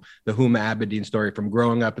know the Huma Abedin story from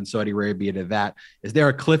growing up in Saudi Arabia to that, is there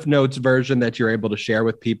a Cliff Notes version that you're able to share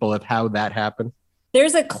with people of how that happened?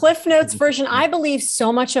 There's a Cliff Notes version. I believe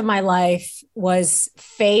so much of my life was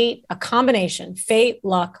fate, a combination, fate,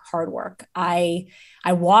 luck, hard work. I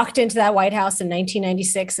walked into that White House in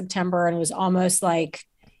 1996, September, and it was almost like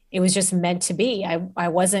it was just meant to be. I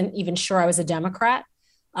wasn't even sure I was a Democrat.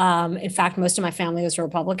 In fact, most of my family was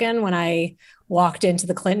Republican when I walked into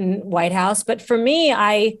the Clinton White House. But for me,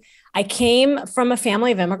 I came from a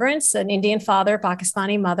family of immigrants, an Indian father,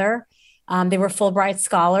 Pakistani mother. They were Fulbright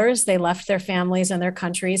scholars. They left their families and their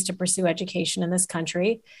countries to pursue education in this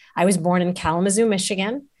country. I was born in Kalamazoo,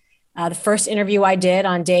 Michigan. The first interview I did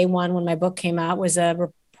on day one when my book came out was a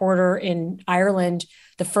reporter in Ireland.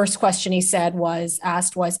 The first question he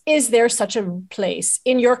asked was, is there such a place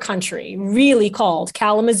in your country really called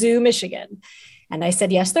Kalamazoo, Michigan? And I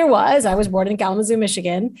said, yes, there was. I was born in Kalamazoo,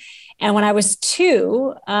 Michigan. And when I was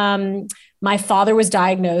 2, my father was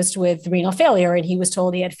diagnosed with renal failure, and he was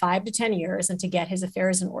told he had 5 to 10 years and to get his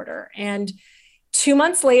affairs in order. And 2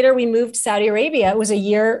 months later, we moved to Saudi Arabia. It was a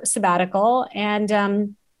year sabbatical,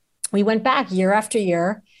 and we went back year after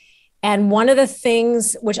year. And one of the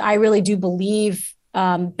things which I really do believe,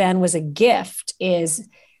 Ben, was a gift is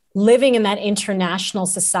living in that international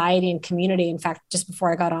society and community. In fact, just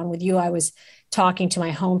before I got on with you, I was talking to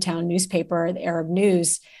my hometown newspaper, the Arab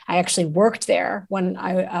News. I actually worked there when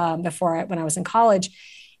I was in college.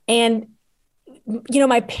 And,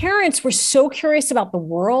 my parents were so curious about the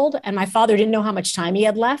world, and my father didn't know how much time he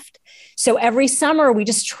had left. So every summer we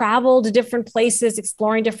just traveled to different places,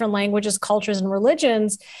 exploring different languages, cultures, and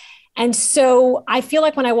religions. And so I feel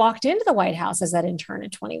like when I walked into the White House as that intern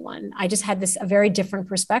at 21, I just had a very different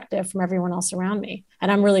perspective from everyone else around me.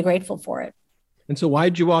 And I'm really grateful for it. And so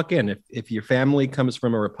why'd you walk in? If your family comes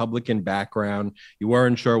from a Republican background, you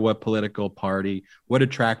weren't sure what political party, what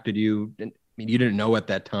attracted you? mean, you didn't know at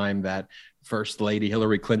that time that First Lady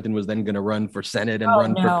Hillary Clinton was then going to run for Senate and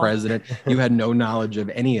run for president. You had no knowledge of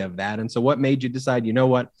any of that. And so what made you decide, you know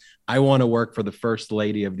what, I want to work for the First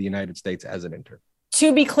Lady of the United States as an intern?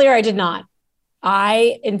 To be clear, I did not.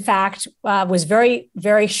 I, in fact, was very,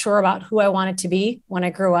 very sure about who I wanted to be when I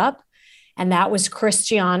grew up. And that was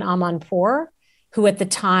Christiane Amanpour, who at the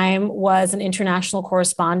time was an international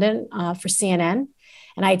correspondent for CNN.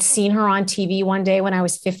 And I'd seen her on TV one day when I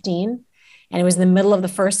was 15. And it was in the middle of the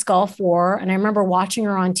first Gulf War. And I remember watching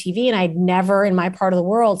her on TV, and I'd never in my part of the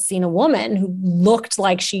world seen a woman who looked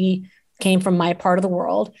like she came from my part of the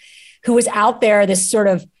world, who was out there, this sort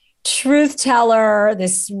of truth teller,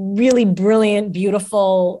 this really brilliant,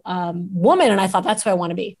 beautiful woman. And I thought, that's who I want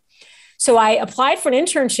to be. So I applied for an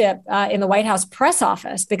internship in the White House press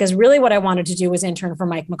office, because really what I wanted to do was intern for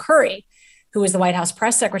Mike McCurry, who was the White House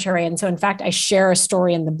press secretary. And so, in fact, I share a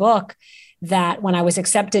story in the book that when I was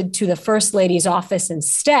accepted to the First Lady's office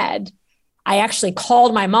instead, I actually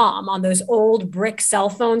called my mom on those old brick cell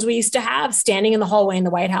phones we used to have, standing in the hallway in the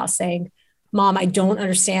White House saying, Mom, I don't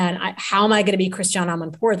understand. How am I going to be Christiane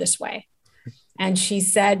Amanpour this way? And she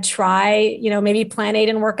said, try, maybe plan A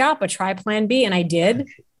didn't work out, but try plan B. And I did.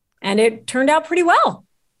 And it turned out pretty well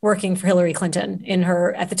working for Hillary Clinton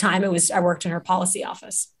at the time I worked in her policy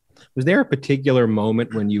office. Was there a particular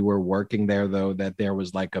moment when you were working there, though, that there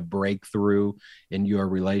was like a breakthrough in your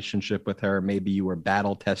relationship with her? Maybe you were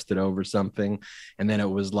battle tested over something, and then it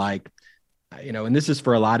was like, and this is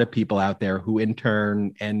for a lot of people out there who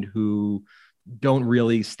intern and who don't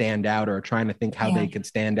really stand out or are trying to think how they could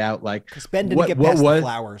stand out. Like, Ben didn't get past the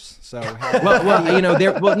flowers. So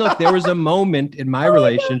there was a moment in my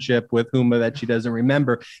relationship with Huma that she doesn't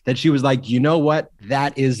remember, that she was like, you know what?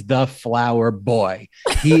 That is the flower boy.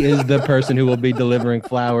 He is the person who will be delivering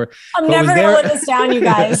flower. I'm never going to let this down, you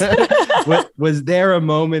guys. Was there a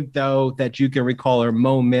moment, though, that you can recall, or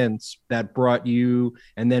moments that brought you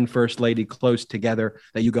and then First Lady close together,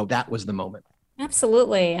 that you go, that was the moment?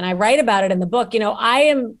 Absolutely. And I write about it in the book.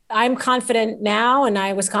 I'm confident now, and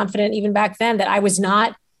I was confident even back then, that I was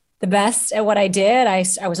not the best at what I did. I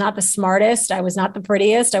was not the smartest. I was not the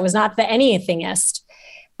prettiest. I was not the anythingest.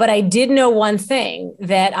 But I did know one thing,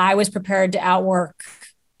 that I was prepared to outwork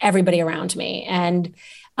everybody around me. And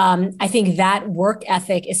I think that work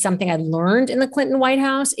ethic is something I learned in the Clinton White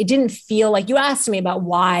House. It didn't feel like, you asked me about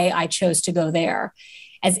why I chose to go there,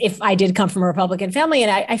 as if I did come from a Republican family.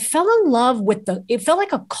 And I fell in love with it felt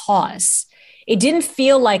like a cause. It didn't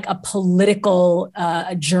feel like a political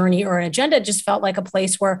journey or an agenda. It just felt like a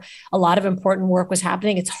place where a lot of important work was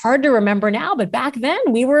happening. It's hard to remember now, but back then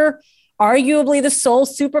we were arguably the sole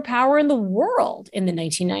superpower in the world in the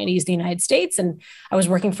 1990s, the United States. And I was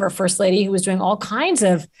working for a First Lady who was doing all kinds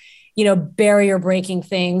of, barrier breaking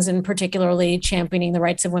things, and particularly championing the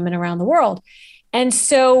rights of women around the world. And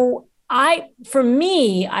so I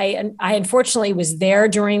unfortunately was there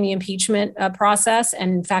during the impeachment process.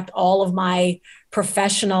 And in fact, all of my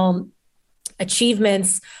professional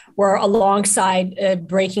achievements were alongside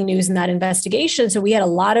breaking news in that investigation. So we had a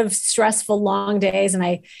lot of stressful, long days. And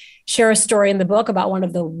I share a story in the book about one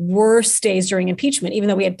of the worst days during impeachment, even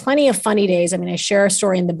though we had plenty of funny days. I mean, I share a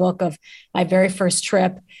story in the book of my very first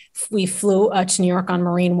trip. We flew to New York on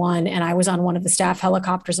Marine One, and I was on one of the staff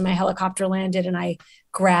helicopters, and my helicopter landed, and I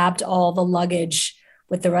grabbed all the luggage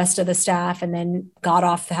with the rest of the staff and then got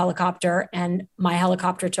off the helicopter, and my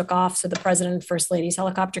helicopter took off so the president and First Lady's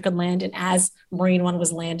helicopter could land. And as Marine One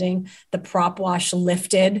was landing, the prop wash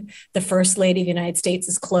lifted the First Lady of the United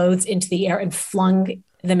States' clothes into the air and flung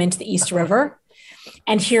them into the East River.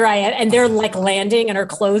 And here I am, and they're like landing, and her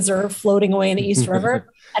clothes are floating away in the East River.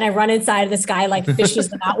 And I run inside, and this guy like fishes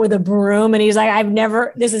them out with a broom. And he's like,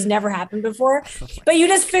 this has never happened before, but you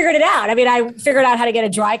just figured it out. I mean, I figured out how to get a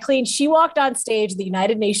dry clean. She walked on stage at the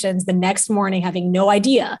United Nations the next morning, having no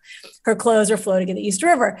idea her clothes are floating in the East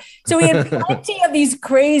River. So we had plenty of these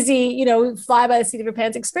crazy, fly by the seat of your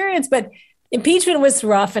pants experience, but impeachment was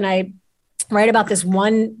rough. And I write about this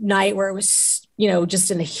one night where it was, just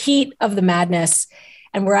in the heat of the madness.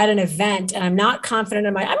 And we're at an event, and I'm not confident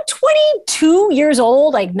I'm 22 years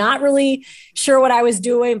old, like not really sure what I was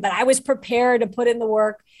doing, but I was prepared to put in the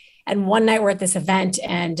work. And one night we're at this event,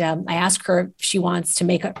 and I ask her if she wants to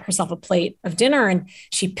make herself a plate of dinner. And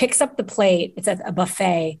she picks up the plate. It's at a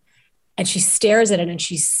buffet, and she stares at it, and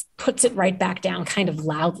she puts it right back down kind of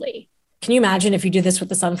loudly. Can you imagine if you do this with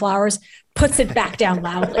the sunflowers? Puts it back down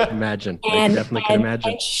loudly. Imagine. I definitely can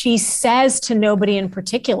imagine. And she says to nobody in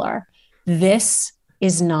particular, "This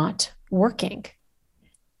is not working."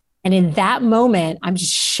 And in that moment, I'm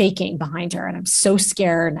just shaking behind her, and I'm so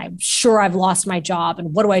scared, and I'm sure I've lost my job.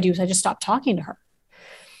 And what do? So I just stopped talking to her.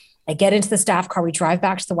 I get into the staff car. We drive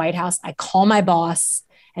back to the White House. I call my boss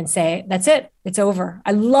and say, that's it. It's over.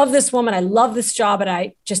 I love this woman. I love this job, but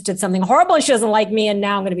I just did something horrible and she doesn't like me. And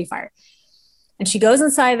now I'm going to be fired. And she goes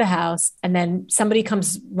inside the house, and then somebody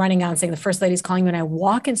comes running out and saying, the first lady's calling you. And I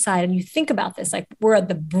walk inside, and you think about this, like we're at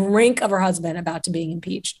the brink of her husband about to being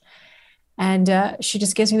impeached. And she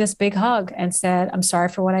just gives me this big hug and said, I'm sorry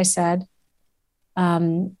for what I said.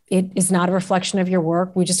 It is not a reflection of your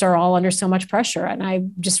work. We just are all under so much pressure. And I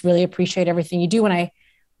just really appreciate everything you do. And I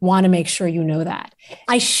want to make sure you know that.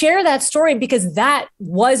 I share that story because that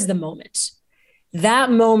was the moment.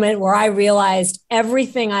 That moment where I realized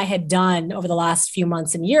everything I had done over the last few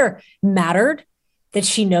months and year mattered, that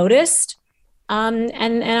she noticed, and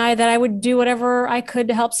that I would do whatever I could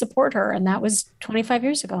to help support her. And that was 25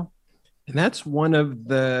 years ago. And that's one of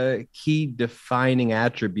the key defining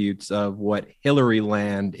attributes of what Hillary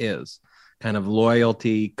land is, kind of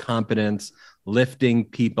loyalty, competence, lifting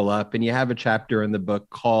people up. And you have a chapter in the book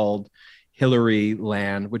called Hillary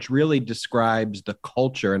land, which really describes the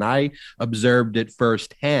culture. And I observed it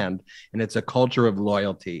firsthand. And it's a culture of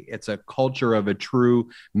loyalty. It's a culture of a true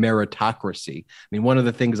meritocracy. I mean, one of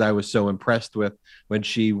the things I was so impressed with when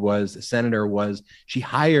she was a senator was she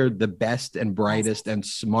hired the best and brightest and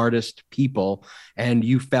smartest people. And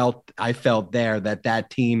I felt there that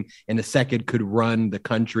team in a second could run the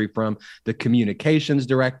country, from the communications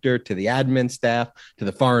director to the admin staff to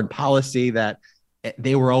the foreign policy, that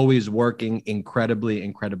they were always working incredibly,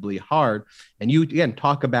 incredibly hard. And you, again,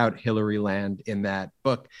 talk about Hillary land in that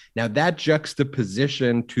book. Now, that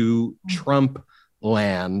juxtaposition to Trump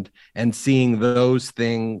land and seeing those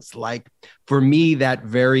things, like for me, that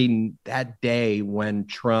day when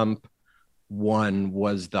Trump won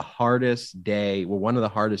was the hardest day, well, one of the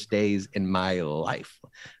hardest days in my life.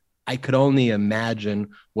 I could only imagine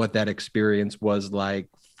what that experience was like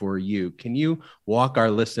for you. Can you walk our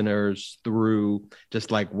listeners through just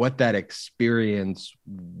like what that experience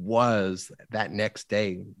was that next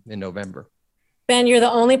day in November? Ben, you're the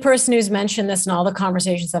only person who's mentioned this in all the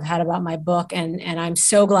conversations I've had about my book. And I'm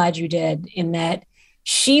so glad you did, in that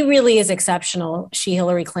she really is exceptional.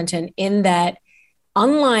 Hillary Clinton, in that,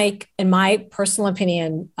 unlike, in my personal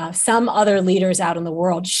opinion, some other leaders out in the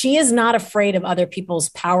world, she is not afraid of other people's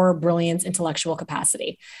power, brilliance, intellectual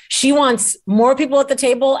capacity. She wants more people at the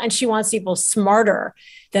table, and she wants people smarter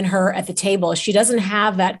than her at the table. She doesn't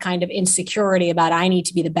have that kind of insecurity about, I need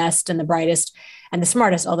to be the best and the brightest and the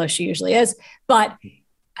smartest, although she usually is. But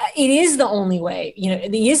it is the only way,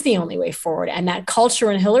 it is the only way forward. And that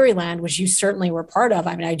culture in Hillary land, which you certainly were part of.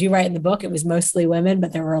 I mean, I do write in the book, it was mostly women,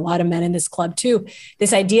 but there were a lot of men in this club too.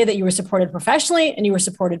 This idea that you were supported professionally and you were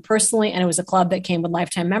supported personally, and it was a club that came with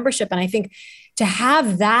lifetime membership. And I think to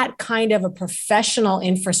have that kind of a professional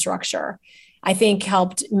infrastructure, I think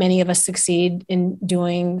helped many of us succeed in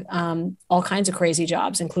doing all kinds of crazy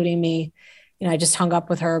jobs, including me. I just hung up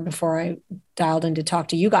with her before I dialed in to talk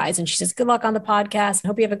to you guys. And she says, good luck on the podcast and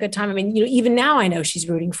hope you have a good time. I mean, even now I know she's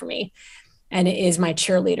rooting for me and is my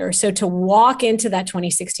cheerleader. So to walk into that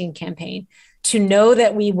 2016 campaign, to know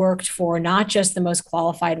that we worked for not just the most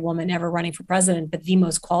qualified woman ever running for president, but the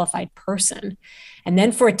most qualified person. And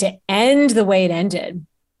then for it to end the way it ended,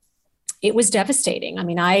 it was devastating. I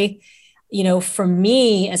mean, for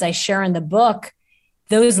me, as I share in the book,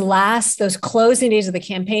 those closing days of the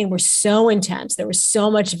campaign were so intense. There was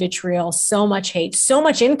so much vitriol, so much hate, so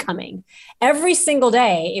much incoming. Every single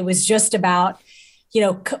day, it was just about,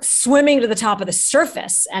 swimming to the top of the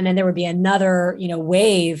surface. And then there would be another,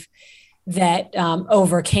 wave that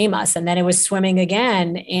overcame us. And then it was swimming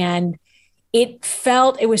again. And it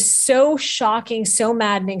was so shocking, so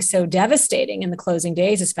maddening, so devastating in the closing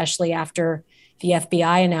days, especially after the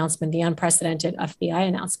FBI announcement, the unprecedented FBI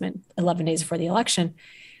announcement 11 days before the election.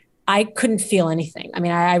 I couldn't feel anything. I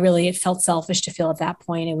mean, it felt selfish to feel at that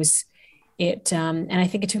point. And I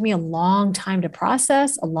think it took me a long time to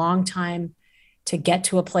process, a long time to get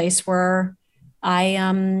to a place where I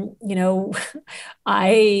am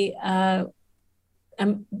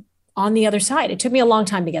on the other side. It took me a long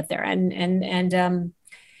time to get there.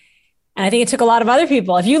 And I think it took a lot of other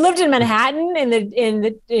people. If you lived in Manhattan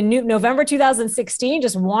in November 2016,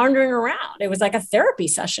 just wandering around, it was like a therapy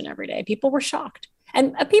session every day. People were shocked,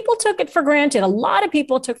 and people took it for granted. A lot of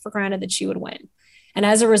people took for granted that she would win, and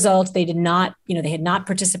as a result, they did not. They had not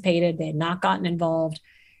participated. They had not gotten involved,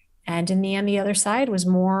 and in the end, the other side was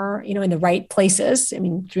more, in the right places. I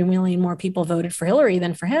mean, 3 million more people voted for Hillary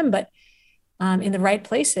than for him, but in the right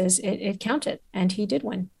places, it counted, and he did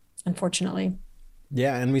win, unfortunately.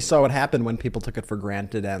 Yeah, and we saw what happened when people took it for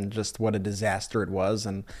granted and just what a disaster it was.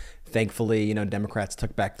 And thankfully, Democrats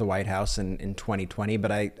took back the White House in 2020. But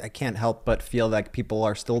I can't help but feel like people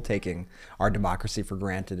are still taking our democracy for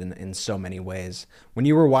granted in so many ways. When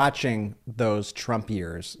you were watching those Trump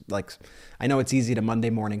years, like, I know it's easy to Monday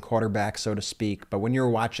morning quarterback, so to speak, but when you were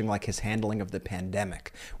watching like his handling of the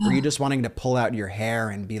pandemic, were you just wanting to pull out your hair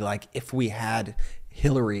and be like, if we had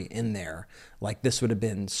Hillary in there, like this would have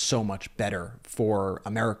been so much better for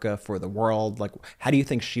America, for the world? Like, how do you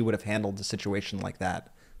think she would have handled a situation like that?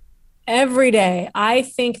 Every day. I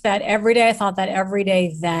think that every day. I thought that every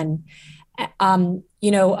day then.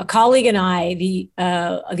 A colleague and I,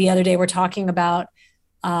 the other day, were talking about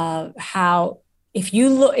how if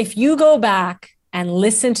you go back and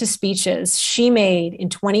listen to speeches she made in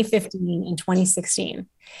 2015 and 2016,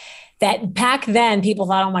 that back then people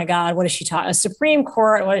thought, oh my God, what is she talking? A Supreme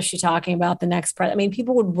Court, what is she talking about? The next president. I mean,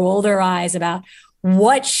 people would roll their eyes about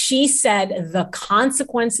what she said the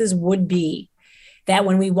consequences would be. That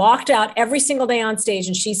when we walked out every single day on stage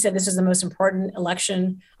and she said this is the most important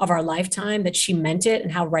election of our lifetime, that she meant it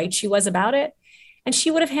and how right she was about it. And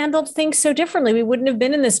she would have handled things so differently. We wouldn't have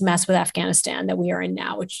been in this mess with Afghanistan that we are in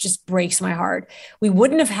now, which just breaks my heart. We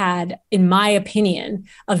wouldn't have had, in my opinion,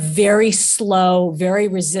 a very slow, very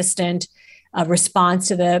resistant response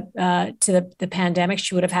to the pandemic.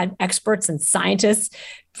 She would have had experts and scientists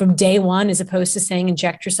from day one, as opposed to saying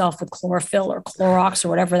inject yourself with chlorophyll or Clorox or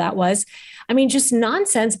whatever that was. I mean, just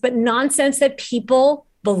nonsense, but nonsense that people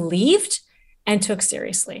believed and took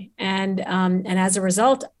seriously. And as a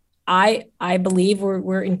result, I believe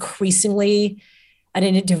we're increasingly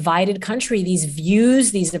in a divided country. These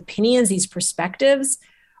views, these opinions, these perspectives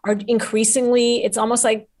are increasingly, it's almost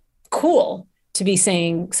like cool to be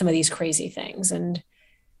saying some of these crazy things. And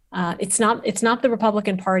it's not the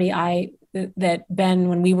Republican Party that Ben,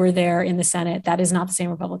 when we were there in the Senate, that is not the same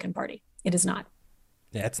Republican Party. It is not.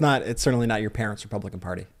 Yeah, it's not. It's certainly not your parents' Republican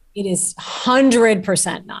Party. It is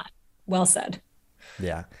 100% not. Well said.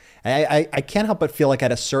 Yeah. I can't help but feel like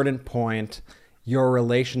at a certain point, your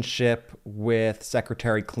relationship with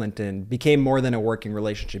Secretary Clinton became more than a working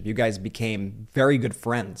relationship. You guys became very good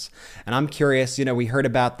friends. And I'm curious, we heard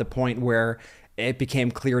about the point where it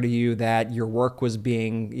became clear to you that your work was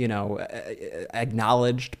being,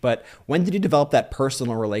 acknowledged. But when did you develop that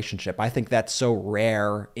personal relationship? I think that's so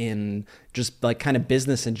rare in just like kind of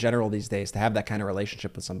business in general these days, to have that kind of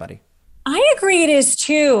relationship with somebody. I agree it is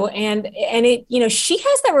too. And it, she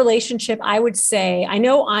has that relationship, I would say. I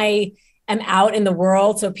know I am out in the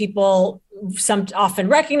world, so people often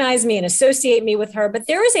recognize me and associate me with her, but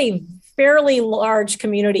there is a fairly large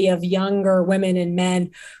community of younger women and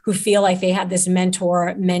men who feel like they have this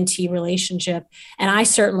mentor-mentee relationship. And I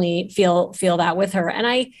certainly feel that with her. And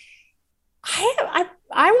I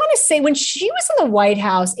want to say when she was in the White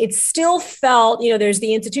House, it still felt, there's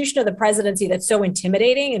the institution of the presidency that's so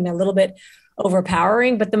intimidating and a little bit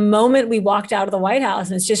overpowering. But the moment we walked out of the White House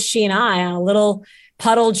and it's just she and I on a little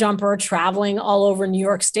puddle jumper traveling all over New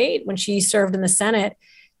York State when she served in the Senate,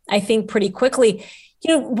 I think pretty quickly,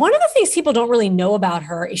 one of the things people don't really know about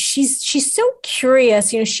her is she's so curious.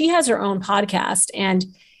 She has her own podcast and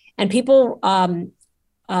people on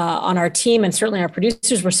our team and certainly our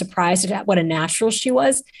producers were surprised at what a natural she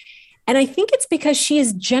was. And I think it's because she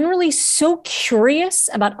is generally so curious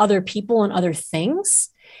about other people and other things.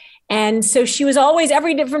 And so she was always,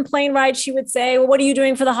 every different plane ride, she would say, well, what are you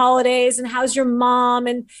doing for the holidays? And how's your mom?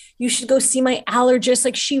 And you should go see my allergist.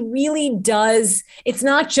 Like she really does. It's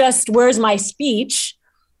not just, where's my speech?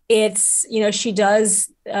 It's, she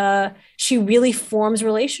really forms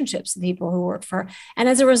relationships with people who work for her. And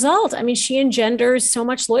as a result, I mean, she engenders so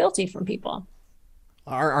much loyalty from people.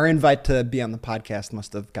 Our invite to be on the podcast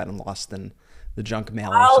must have gotten lost in the junk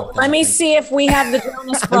mail or something. Let me see if we have the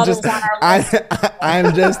Jonas Brothers on our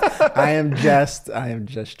list. I am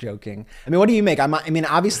just joking. I mean, what do you make? I mean,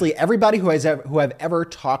 obviously, everybody who I've ever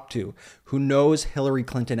talked to who knows Hillary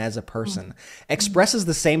Clinton as a person expresses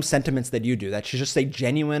the same sentiments that you do, that she's just a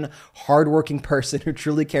genuine, hardworking person who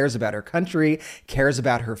truly cares about her country, cares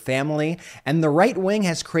about her family. And the right wing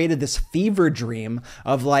has created this fever dream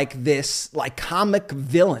of like this like comic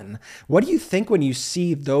villain. What do you think when you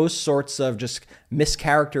see those sorts of just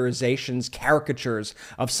mischaracterizations, caricatures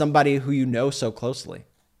of somebody who you know so closely?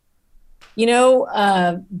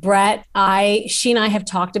 Brett, she and I have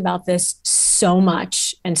talked about this so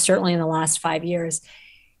much, and certainly in the last 5 years,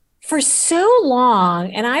 for so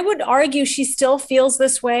long. And I would argue she still feels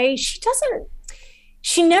this way. She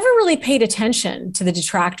never really paid attention to the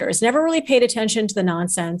detractors, never really paid attention to the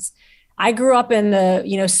nonsense. I grew up in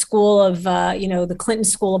the, school of, the Clinton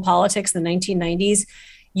School of Politics in the 1990s.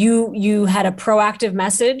 You had a proactive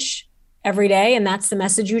message every day, and that's the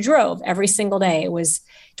message you drove every single day. It was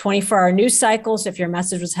 24-hour news cycles. If your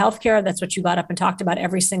message was healthcare, that's what you got up and talked about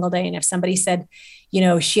every single day. And if somebody said,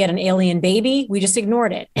 she had an alien baby, we just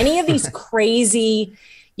ignored it. Any of these crazy,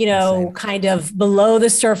 kind of below the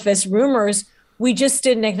surface rumors, we just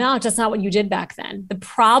didn't acknowledge. That's not what you did back then. The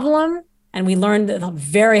problem, and we learned a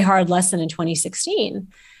very hard lesson in 2016,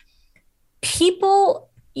 people,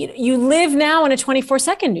 you live now in a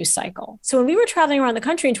 24-second news cycle. So when we were traveling around the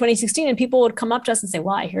country in 2016 and people would come up to us and say,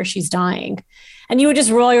 well, I hear she's dying. And you would just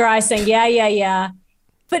roll your eyes saying, yeah.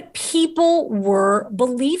 But people were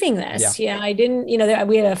believing this. Yeah, I didn't,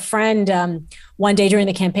 we had a friend one day during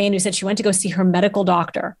the campaign who said she went to go see her medical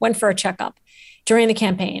doctor, went for a checkup during the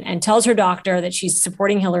campaign and tells her doctor that she's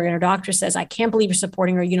supporting Hillary. And her doctor says, I can't believe you're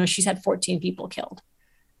supporting her. She's had 14 people killed.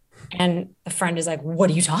 And the friend is like, what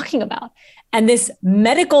are you talking about? And this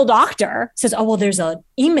medical doctor says, oh, well, there's an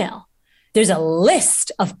email. There's a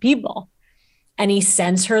list of people. And he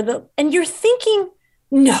sends her and you're thinking,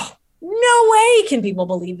 no way can people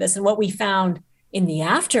believe this. And what we found in the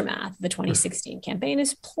aftermath of the 2016 campaign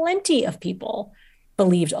is plenty of people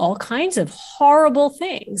believed all kinds of horrible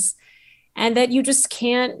things. And that you just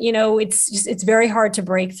can't, it's very hard to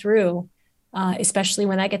break through. Especially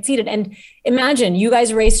when that gets heated. And imagine you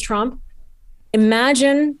guys raised Trump.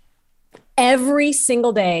 Imagine every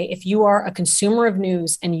single day, if you are a consumer of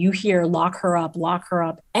news and you hear lock her up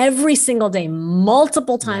every single day,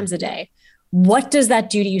 multiple times a day, what does that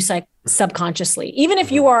do to you subconsciously? Even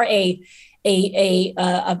if you are a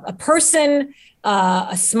person,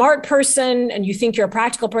 a smart person, and you think you're a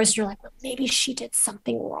practical person, you're like, well, maybe she did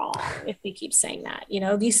something wrong if we keep saying that.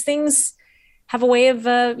 These things have a way of,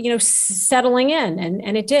 settling in.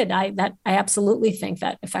 And it did. I absolutely think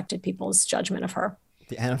that affected people's judgment of her.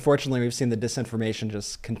 And unfortunately, we've seen the disinformation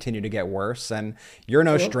just continue to get worse. And you're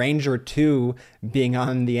no stranger to being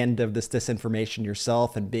on the end of this disinformation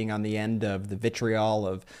yourself and being on the end of the vitriol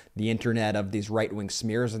of the internet, of these right-wing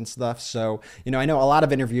smears and stuff. So, I know a lot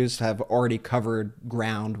of interviews have already covered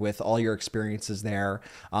ground with all your experiences there.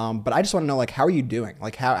 But I just want to know, how are you doing?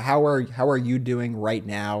 How are you doing right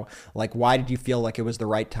now? Why did you feel like it was the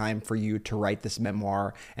right time for you to write this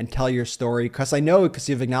memoir and tell your story? Because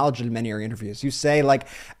you've acknowledged in many of your interviews, you say,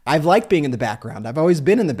 I've liked being in the background. I've always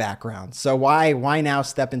been in the background. So why now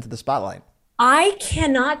step into the spotlight? I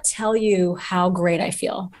cannot tell you how great I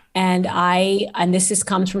feel. And this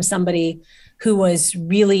comes from somebody who was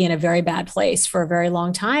really in a very bad place for a very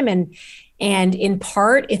long time. And in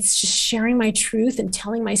part, it's just sharing my truth and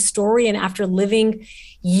telling my story. And after living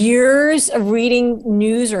years of reading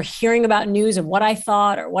news or hearing about news of what I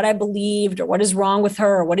thought or what I believed or what is wrong with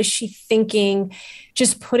her or what is she thinking,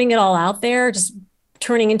 just putting it all out there, just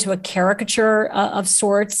turning into a caricature of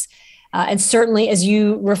sorts. And certainly, as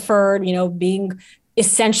you referred, being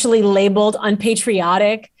essentially labeled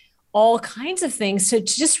unpatriotic, all kinds of things to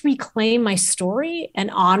just reclaim my story and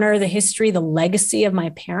honor the history, the legacy of my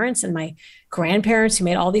parents and my grandparents who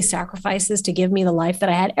made all these sacrifices to give me the life that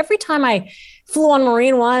I had. Every time I flew on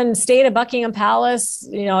Marine One, stayed at Buckingham Palace,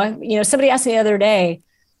 somebody asked me the other day,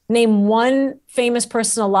 name one famous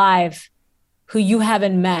person alive who you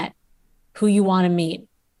haven't met, who you want to meet.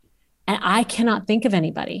 And I cannot think of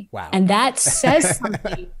anybody. Wow. And that says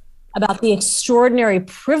something about the extraordinary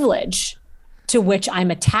privilege to which I'm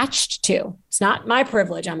attached to. It's not my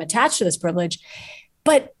privilege. I'm attached to this privilege.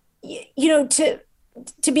 But,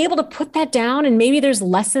 to be able to put that down, and maybe there's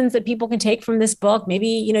lessons that people can take from this book. Maybe,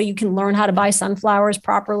 you can learn how to buy sunflowers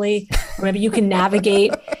properly, or maybe you can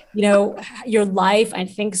navigate, your life. I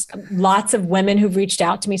think lots of women who've reached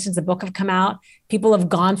out to me since the book have come out, people have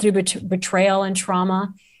gone through betrayal and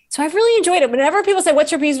trauma. So I've really enjoyed it. Whenever people say,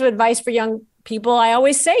 what's your piece of advice for young people? I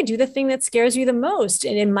always say, do the thing that scares you the most,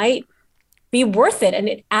 and it might be worth it. And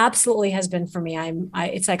it absolutely has been for me.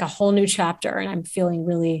 It's like a whole new chapter, and I'm feeling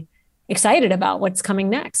really excited about what's coming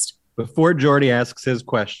next. Before Jordy asks his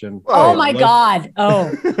question. Oh my God. Oh,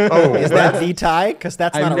 is that the tie? Because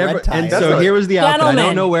that's not a red tie. And so here was the outfit. Gentlemen. I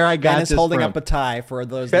don't know where I got Ben is this holding from. up a tie for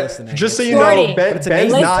those listening. Just so you Jordy.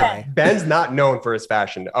 know, Ben's not known for his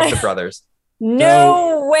fashion of the brothers.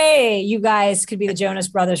 No way you guys could be the Jonas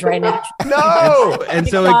Brothers right now. No. And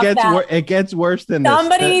so it gets worse than this.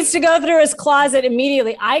 Somebody needs to go through his closet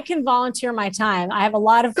immediately. I can volunteer my time. I have a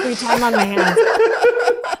lot of free time on my hands.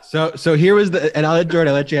 So here was and I'll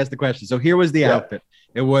let you ask the question. So here was the outfit.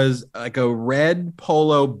 It was like a red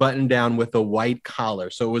polo button down with a white collar.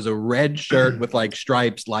 So it was a red shirt with like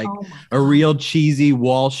stripes, like a real cheesy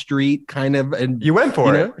Wall Street kind of. And you went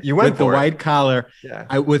for it. You went with for the it. white collar.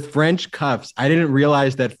 Yeah. With French cuffs. I didn't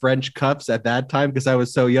realize that French cuffs at that time, because I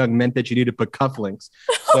was so young, meant that you needed to put cufflinks.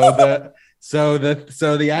 So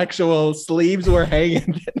the actual sleeves were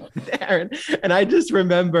hanging there, and I just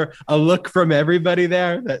remember a look from everybody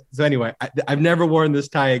there. So anyway, I've never worn this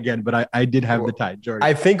tie again, but I did have the tie, Jordan.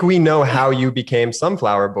 I think we know how you became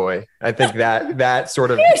Sunflower Boy. I think that sort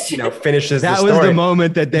of finishes. That the was story. the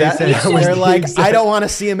moment that they said they're like, I don't want to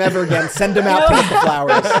see him ever again. Send him out to get the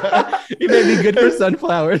flowers. He may be good for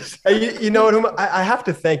sunflowers. You know what, Huma? I have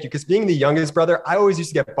to thank you, because being the youngest brother, I always used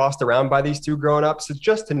to get bossed around by these two growing up. So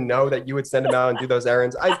just to know that you would send him out and do those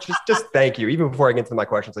errands, I just thank you. Even before I get into my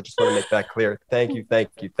questions, I just want to make that clear. Thank you.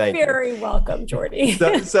 Very welcome, Jordy.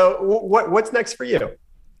 So what's next for you?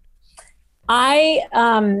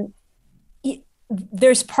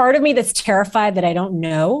 There's part of me that's terrified that I don't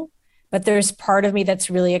know, but there's part of me that's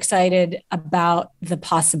really excited about the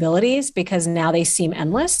possibilities, because now they seem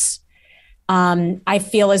endless. I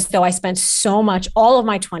feel as though I spent so much, all of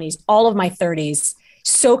my 20s, all of my 30s,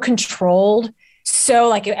 so controlled, so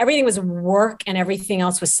like everything was work and everything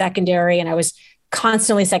else was secondary. And I was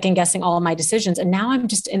constantly second guessing all of my decisions. And now I'm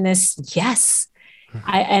just in this, yes.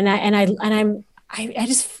 I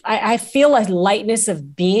feel a lightness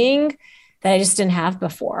of being that I just didn't have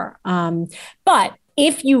before. But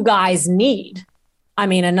if you guys need,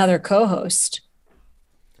 another co-host,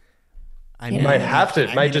 might have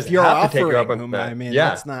to. Might just have to take you up on that.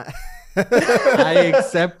 That's not. I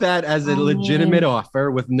accept that as a legitimate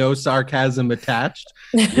offer with no sarcasm attached.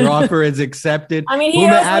 Your offer is accepted. He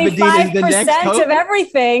owes me 5% of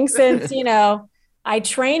everything since I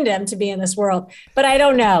trained him to be in this world, but I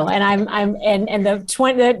don't know. And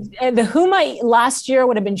the Huma last year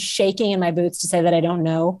would have been shaking in my boots to say that I don't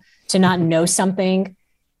know. To not know something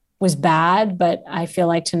was bad, but I feel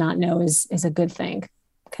like to not know is a good thing,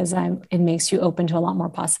 because it makes you open to a lot more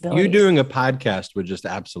possibilities. You doing a podcast would just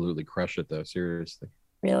absolutely crush it, though. Seriously.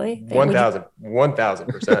 Really?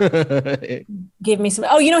 1000%. Give me some.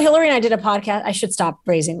 Oh, Hillary and I did a podcast. I should stop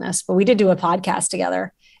phrasing this, but we did do a podcast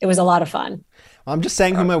together. It was a lot of fun. I'm just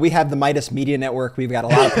saying, Huma, we have the Midas Media Network. We've got a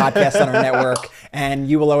lot of podcasts on our network, and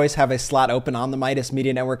you will always have a slot open on the Midas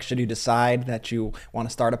Media Network should you decide that you want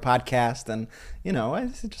to start a podcast. And,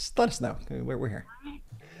 just let us know. We're here.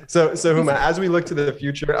 So Huma, as we look to the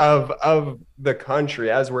future of the country,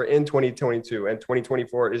 as we're in 2022 and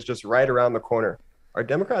 2024 is just right around the corner, are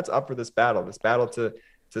Democrats up for this battle to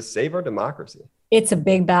save our democracy? It's a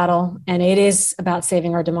big battle, and it is about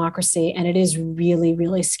saving our democracy, and it is really,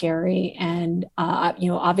 really scary. And,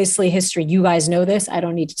 obviously history, you guys know this, I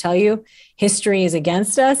don't need to tell you, history is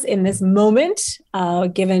against us in this moment,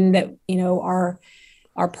 given that,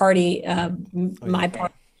 our party, my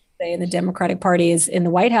party, and the Democratic Party is in the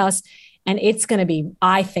White House. And it's going to be,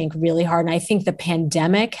 I think, really hard. And I think the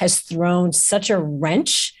pandemic has thrown such a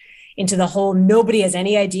wrench into the whole, nobody has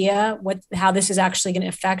any idea how this is actually going to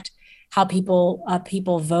affect how people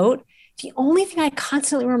vote. The only thing I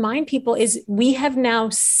constantly remind people is we have now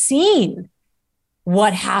seen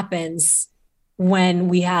what happens when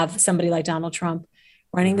we have somebody like Donald Trump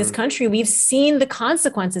running this country. We've seen the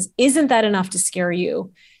consequences. Isn't that enough to scare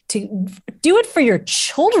you? To do it for your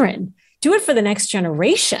children, do it for the next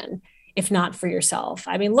generation, if not for yourself.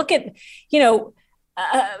 Look at,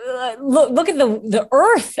 look at the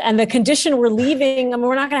earth and the condition we're leaving.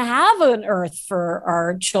 We're not going to have an earth for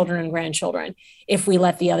our children and grandchildren if we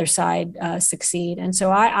let the other side succeed. And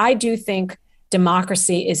so I do think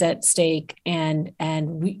democracy is at stake, and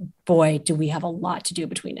do we have a lot to do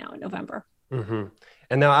between now and November. Mm-hmm.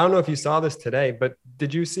 And now, I don't know if you saw this today, but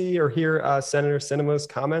did you see or hear Senator Sinema's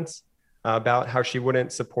comments about how she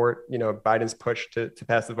wouldn't support, Biden's push to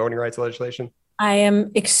pass the voting rights legislation? I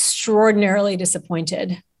am extraordinarily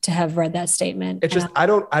disappointed to have read that statement. It's just, I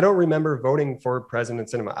don't remember voting for President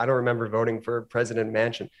Sinema. I don't remember voting for President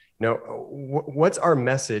Manchin. What's our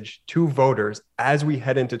message to voters as we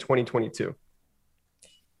head into 2022? I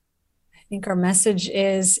think our message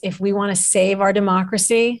is, if we want to save our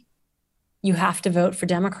democracy, you have to vote for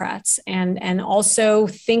Democrats. And also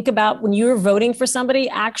think about, when you're voting for somebody,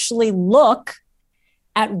 actually look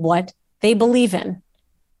at what they believe in,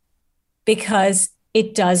 because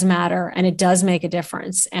it does matter and it does make a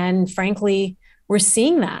difference. And frankly, we're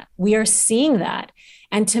seeing that. We are seeing that.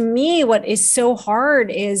 And to me, what is so hard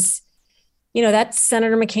is, that's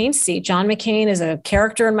Senator McCain's seat. John McCain is a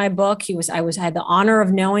character in my book. I had the honor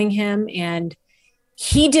of knowing him, and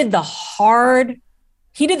he did the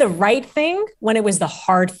right thing when it was the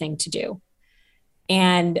hard thing to do.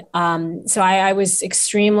 And so I was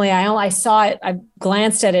extremely, I saw it, I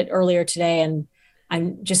glanced at it earlier today, and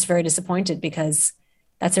I'm just very disappointed because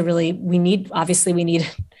that's a really, we needed that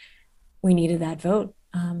vote.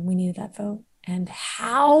 We needed that vote. And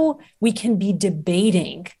how we can be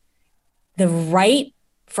debating the right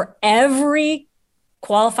for every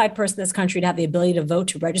qualified person in this country to have the ability to vote,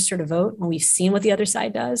 to register to vote, when we've seen what the other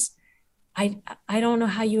side does. I don't know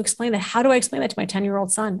how you explain that. How do I explain that to my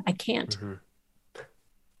 10-year-old son? I can't. Mm-hmm.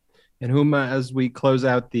 And Huma, as we close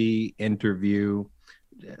out the interview,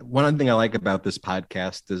 one thing I like about this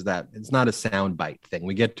podcast is that it's not a soundbite thing.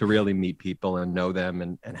 We get to really meet people and know them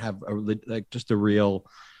and have just a real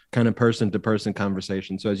kind of person-to-person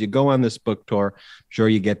conversation. So as you go on this book tour, I'm sure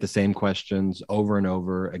you get the same questions over and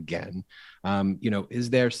over again. Is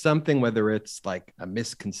there something, whether it's like a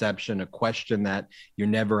misconception, a question that you're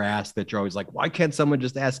never asked, that you're always like, why can't someone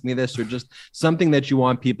just ask me this? Or just something that you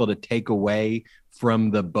want people to take away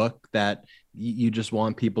from the book that you just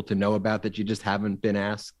want people to know about, that you just haven't been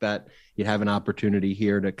asked, that you have an opportunity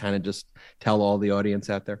here to kind of just tell all the audience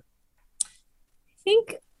out there? I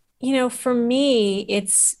think, for me,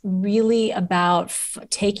 it's really about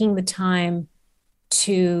taking the time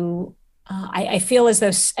to, I feel as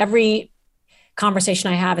though every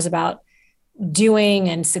conversation I have is about doing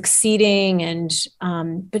and succeeding. And,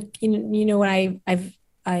 but when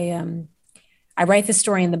I write the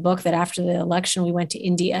story in the book that after the election, we went to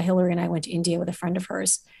India. Hillary and I went to India with a friend of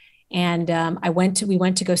hers. And we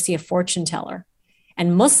went to go see a fortune teller.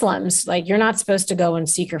 And Muslims, like, you're not supposed to go and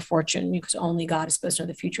seek your fortune because only God is supposed to know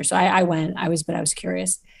the future. So I went, I was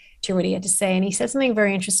curious to hear what he had to say. And he said something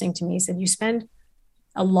very interesting to me. He said, you spend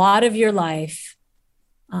a lot of your life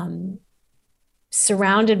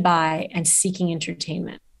surrounded by and seeking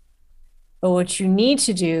entertainment. But what you need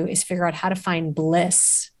to do is figure out how to find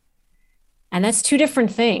bliss. And that's two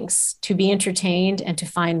different things, to be entertained and to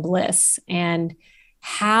find bliss. And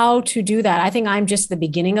how to do that, I think I'm just the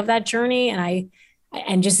beginning of that journey.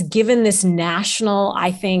 And just given this national,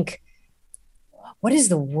 I think, what is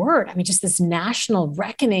the word? I mean, just this national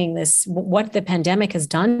reckoning, what the pandemic has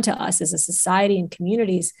done to us as a society and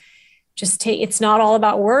communities. It's not all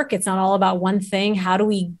about work. It's not all about one thing. How do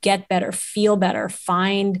we get better, feel better,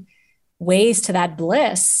 find ways to that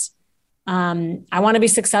bliss? I want to be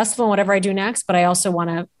successful in whatever I do next, but I also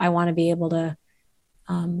want to be able to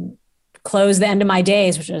close the end of my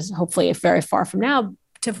days, which is hopefully very far from now,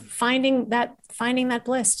 to finding that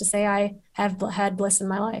bliss, to say I have had bliss in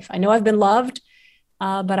my life. I know I've been loved,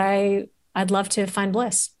 but I'd love to find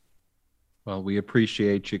bliss. Well, we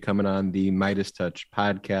appreciate you coming on the Midas Touch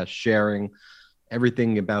podcast, sharing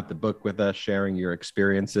everything about the book with us, sharing your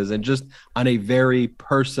experiences, and just on a very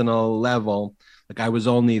personal level. Like, I was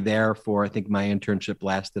only there for, I think my internship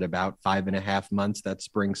lasted about 5.5 months, that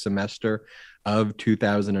spring semester of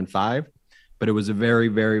 2005. But it was a very,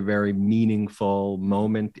 very, very meaningful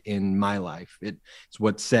moment in my life. It's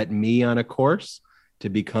what set me on a course to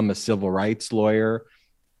become a civil rights lawyer.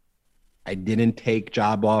 I didn't take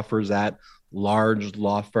job offers at large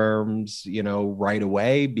law firms, right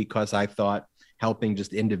away, because I thought helping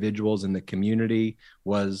just individuals in the community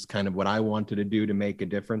was kind of what I wanted to do to make a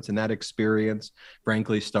difference. And that experience,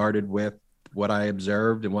 frankly, started with what I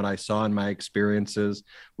observed and what I saw in my experiences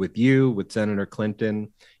with you, with Senator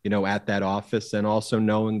Clinton, at that office, and also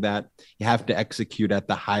knowing that you have to execute at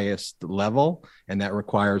the highest level. And that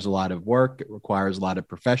requires a lot of work. It requires a lot of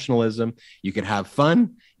professionalism. You could have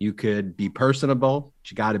fun. You could be personable.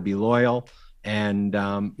 But you got to be loyal. And,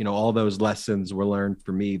 all those lessons were learned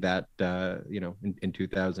for me that, in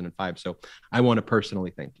 2005. So I want to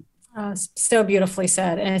personally thank you. So beautifully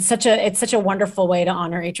said. And it's such a wonderful way to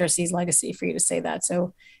honor HRC's legacy for you to say that.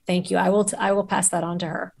 So thank you. I will pass that on to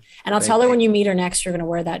her. And I'll tell her when you meet her next, you're going to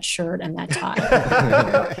wear that shirt and that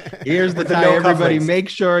tie. Here's the tie, everybody. Make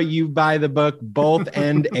sure you buy the book, Both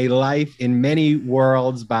End a Life in Many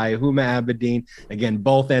Worlds by Huma Abedin. Again,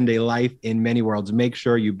 Both End a Life in Many Worlds. Make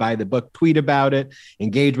sure you buy the book, tweet about it,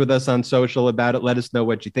 engage with us on social about it. Let us know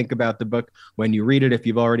what you think about the book when you read it. If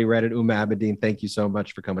you've already read it, Huma Abedin, thank you so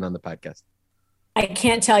much for coming on the podcast. I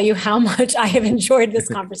can't tell you how much I have enjoyed this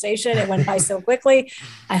conversation. It went by so quickly.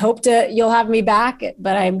 I hope you'll have me back,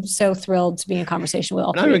 but I'm so thrilled to be in conversation with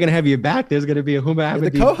all three. I'm going to have you back. There's going to be a Huma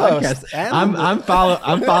Abedin podcast. I'm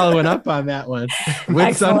following up on that one with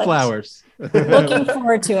Excellent. Sunflowers. Looking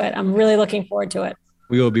forward to it. I'm really looking forward to it.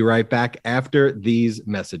 We will be right back after these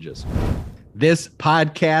messages. This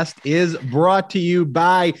podcast is brought to you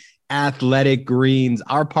by Athletic Greens,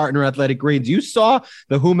 our partner, Athletic Greens. You saw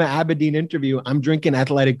the Huma Abedin interview. I'm drinking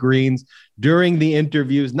Athletic Greens during the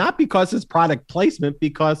interviews, not because it's product placement,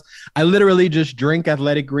 because I literally just drink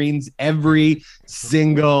Athletic Greens every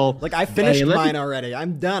single Like I finished day. mine already.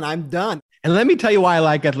 I'm done. And let me tell you why I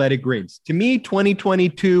like Athletic Greens. To me,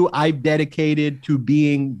 2022, I've dedicated to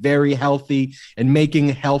being very healthy and making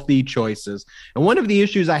healthy choices. And one of the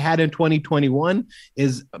issues I had in 2021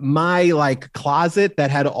 is my closet that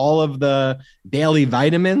had all of the daily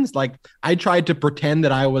vitamins. Like I tried to pretend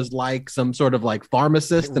that I was like some sort of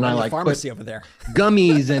pharmacist, and I pharmacy over there.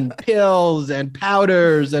 gummies and pills and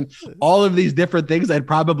powders and all of these different things. I'd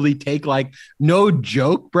probably take no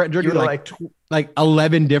joke, Brett Jerker, like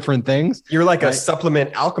 11 different things. You're like a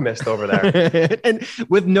supplement alchemist over there. And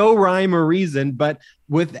with no rhyme or reason, but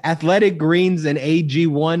with Athletic Greens and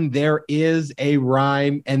AG1, there is a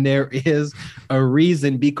rhyme and there is a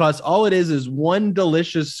reason, because all it is one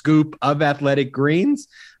delicious scoop of Athletic Greens.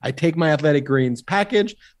 I take my Athletic Greens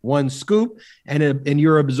package, one scoop, and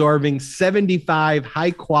you're absorbing 75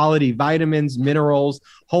 high quality vitamins, minerals,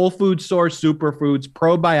 whole food source superfoods,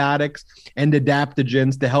 probiotics, and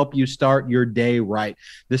adaptogens to help you start your day right.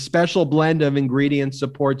 The special blend of ingredients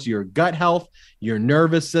supports your gut health, your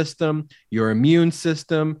nervous system, your immune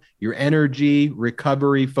system, your energy,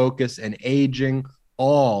 recovery, focus, and aging,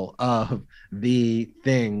 all of the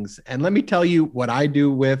things. And let me tell you what I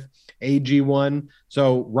do with AG1.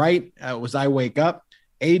 So as I wake up,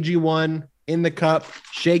 AG1 in the cup,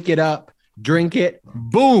 shake it up, drink it,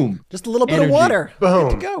 boom. Just a little bit Energy. of water. Boom.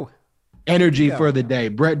 Good to go. Energy for the day.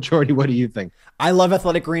 Brett, Jordy, what do you think? I love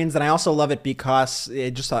Athletic Greens, and I also love it because,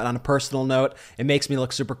 just on a personal note, it makes me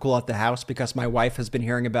look super cool at the house because my wife has been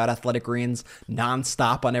hearing about Athletic Greens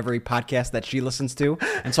nonstop on every podcast that she listens to.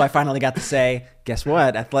 And so I finally got to say, guess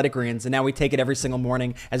what? Athletic Greens. And now we take it every single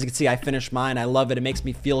morning. As you can see, I finished mine. I love it. It makes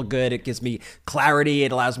me feel good. It gives me clarity.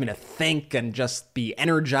 It allows me to think and just be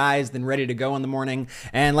energized and ready to go in the morning.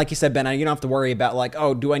 And like you said, Ben, you don't have to worry about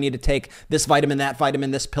do I need to take this vitamin, that vitamin,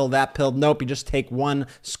 this pill, that pill? Nope. You just take one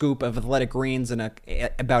scoop of Athletic Greens and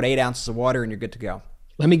about 8 ounces of water, and you're good to go.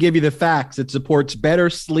 Let me give you the facts. It supports better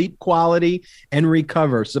sleep quality and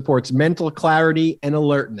recover, supports mental clarity and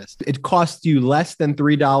alertness. It costs you less than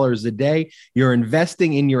 $3 a day. You're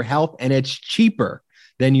investing in your health, and it's cheaper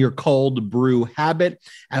than your cold brew habit.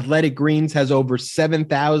 Athletic Greens has over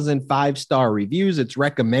 7,000 five-star reviews. It's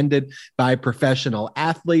recommended by professional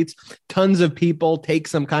athletes. Tons of people take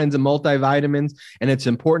some kinds of multivitamins, and it's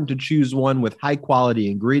important to choose one with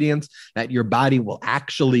high-quality ingredients that your body will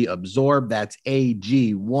actually absorb. That's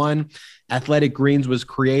AG1. Athletic Greens was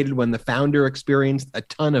created when the founder experienced a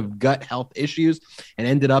ton of gut health issues and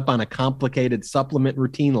ended up on a complicated supplement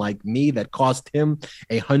routine like me that cost him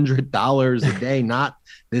 $100 a day, not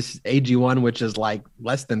this AG1, which is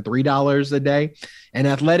less than $3 a day. And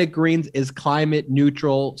Athletic Greens is climate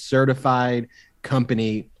neutral, certified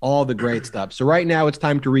company, all the great stuff. So right now it's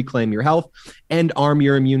time to reclaim your health and arm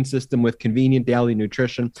your immune system with convenient daily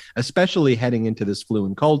nutrition, especially heading into this flu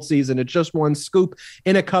and cold season. It's just one scoop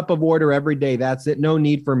in a cup of water every day. That's it. No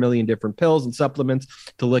need for a million different pills and supplements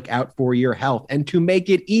to look out for your health. And to make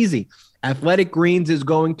it easy, Athletic Greens is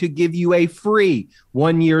going to give you a free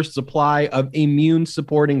 1-year supply of immune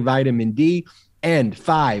supporting vitamin D and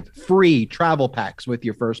 5 free travel packs with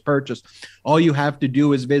your first purchase. All you have to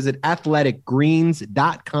do is visit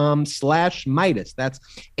athleticgreens.com/Midas. That's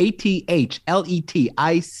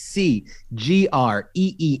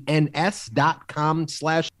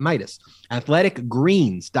athleticgreens.com/Midas.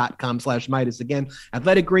 athleticgreens.com/Midas. Again,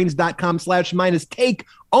 athleticgreens.com/Midas. Take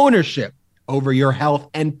ownership over your health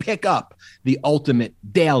and pick up the ultimate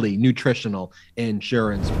daily nutritional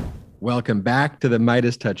insurance. Welcome back to the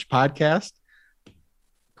Midas Touch podcast.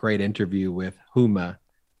 Great interview with Huma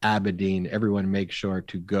Abedin. Everyone make sure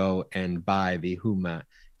to go and buy the Huma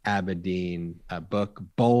Abedin book,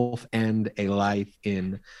 Both and a Life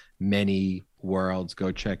in Many Worlds.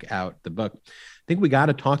 Go check out the book. I think we got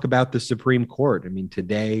to talk about the Supreme Court. I mean,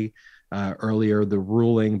 today, earlier, the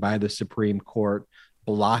ruling by the Supreme Court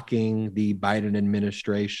blocking the Biden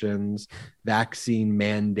administration's vaccine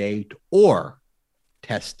mandate or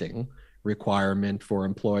testing requirement for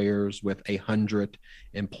employers with 100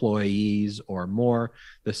 employees or more.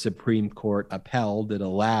 The Supreme Court upheld, it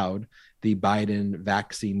allowed the Biden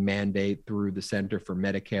vaccine mandate through the Center for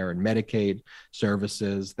Medicare and Medicaid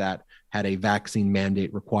Services that had a vaccine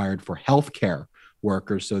mandate required for healthcare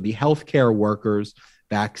workers. So the healthcare workers'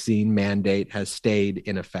 vaccine mandate has stayed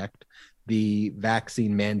in effect. The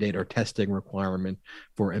vaccine mandate or testing requirement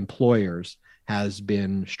for employers has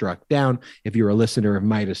been struck down. If you're a listener of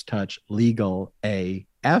Midas Touch Legal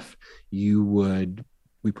AF, you would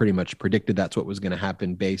we pretty much predicted that's what was going to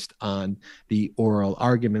happen based on the oral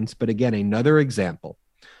arguments. But again, another example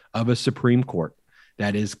of a Supreme Court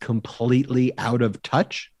that is completely out of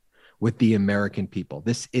touch with the American people.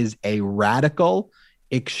 This is a radical,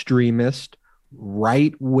 extremist,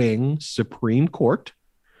 right-wing Supreme Court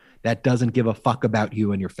that doesn't give a fuck about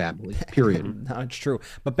you and your family, period. No, it's true.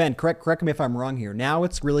 But Ben, correct me if I'm wrong here. Now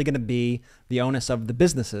it's really going to be the onus of the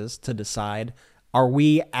businesses to decide, are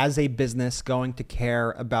we as a business going to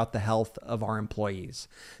care about the health of our employees?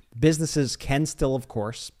 Businesses can still, of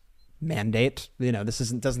course, mandate.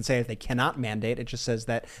 Doesn't say that they cannot mandate. It just says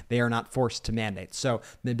that they are not forced to mandate. So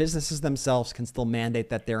the businesses themselves can still mandate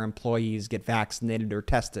that their employees get vaccinated or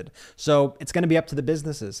tested. So it's going to be up to the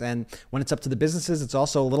businesses. And when it's up to the businesses, it's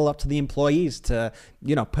also a little up to the employees to,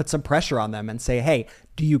 put some pressure on them and say, hey,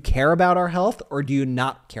 do you care about our health or do you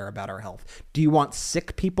not care about our health? Do you want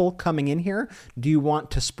sick people coming in here? Do you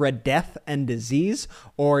want to spread death and disease?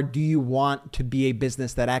 Or do you want to be a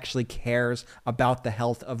business that actually cares about the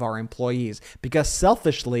health of our employees? Because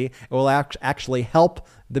selfishly, it will actually help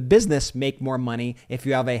the business make more money if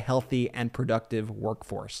you have a healthy and productive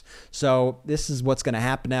workforce. So this is what's going to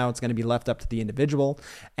happen now. It's going to be left up to the individual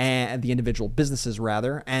and the individual businesses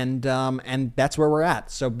rather. And that's where we're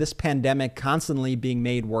at. So this pandemic constantly being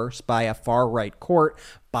made worse by a far right court,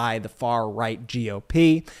 by the far right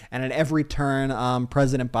GOP. And at every turn,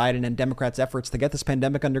 President Biden and Democrats' efforts to get this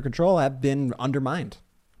pandemic under control have been undermined.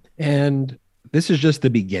 And this is just the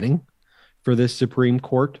beginning for this Supreme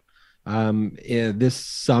Court. This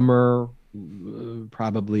summer,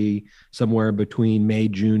 probably somewhere between May,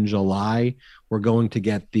 June, July, we're going to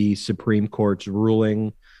get the Supreme Court's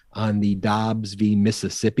ruling on the Dobbs v.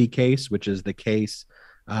 Mississippi case, which is the case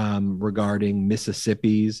regarding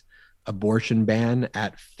Mississippi's abortion ban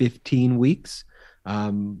at 15 weeks.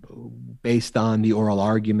 Based on the oral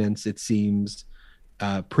arguments, it seems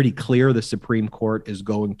pretty clear the Supreme Court is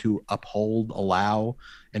going to allow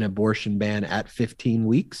an abortion ban at 15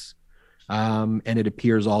 weeks. And it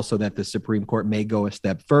appears also that the Supreme Court may go a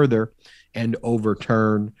step further and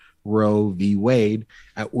overturn Roe v. Wade,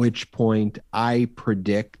 at which point I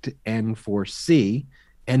predict and foresee,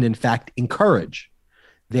 and in fact encourage,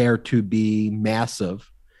 there to be massive,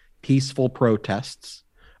 peaceful protests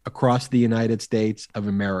across the United States of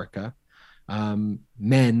America.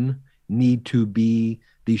 Men need to be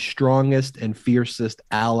the strongest and fiercest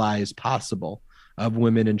allies possible of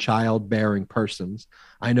women and childbearing persons.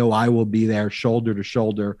 I know I will be there shoulder to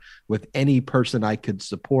shoulder with any person I could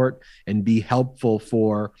support and be helpful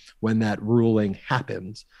for when that ruling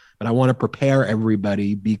happens. But I want to prepare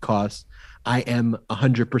everybody because I am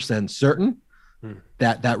 100% certain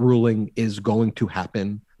that that ruling is going to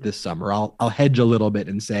happen this summer. I'll hedge a little bit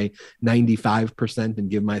and say 95% and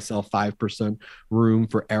give myself 5% room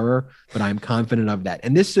for error, but I'm confident of that.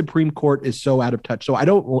 And this Supreme Court is so out of touch. So I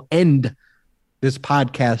don't end this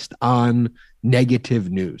podcast on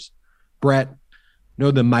negative news. Brett,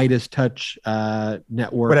 the Midas Touch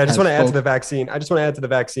network. But I just want to add to the vaccine. I just want to add to the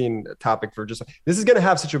vaccine topic for just, this is going to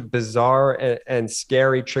have such a bizarre and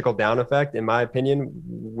scary trickle down effect, in my opinion,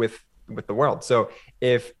 with the world. So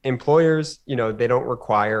if employers, they don't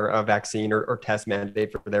require a vaccine or test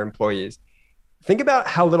mandate for their employees, think about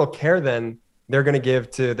how little care then they're going to give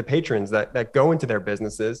to the patrons that go into their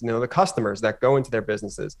businesses, the customers that go into their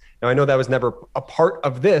businesses. Now, I know that was never a part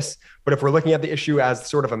of this, but if we're looking at the issue as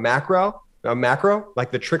sort of a macro,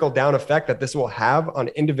 like the trickle down effect that this will have on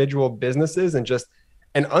individual businesses and just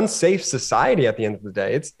an unsafe society at the end of the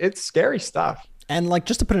day, it's scary stuff. And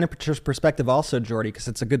just to put it in perspective also, Jordy, because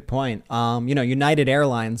it's a good point. United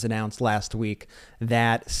Airlines announced last week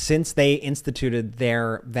that since they instituted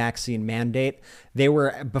their vaccine mandate,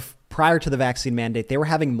 prior to the vaccine mandate, they were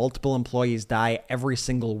having multiple employees die every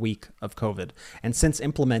single week of COVID. And since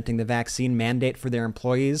implementing the vaccine mandate for their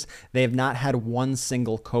employees, they have not had one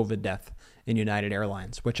single COVID death in United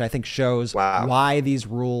Airlines, which I think shows why these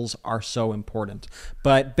rules are so important.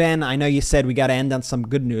 But Ben, I know you said we got to end on some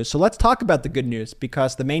good news. So let's talk about the good news,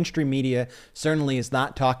 because the mainstream media certainly is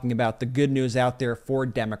not talking about the good news out there for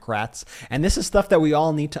Democrats. And this is stuff that we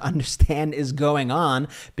all need to understand is going on,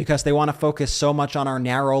 because they want to focus so much on our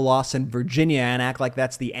narrow loss in Virginia and act like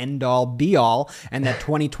that's the end all be all and that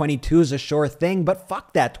 2022 is a sure thing. But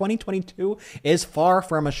fuck that. 2022 is far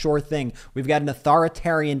from a sure thing. We've got an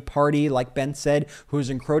authoritarian party, like Ben said, who's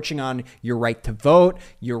encroaching on your right to vote,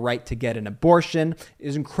 your right to get an abortion,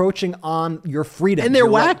 is encroaching on your freedom. And they're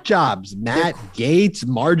whack jobs. Matt Gaetz,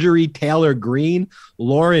 Marjorie Taylor Greene,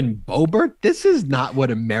 Lauren Boebert. This is not what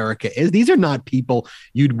America is. These are not people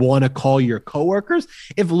you'd want to call your coworkers.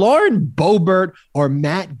 If Lauren Boebert or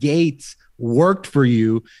Matt Gaetz worked for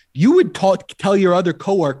you, you would tell your other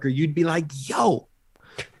coworker, you'd be like, yo,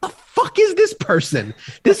 the fuck is this person?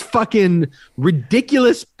 This fucking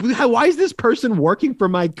ridiculous. Why is this person working for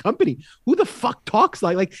my company? Who the fuck talks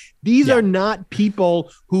like these are not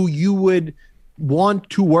people who you would want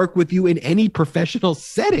to work with you in any professional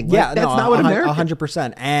setting. That's not what America.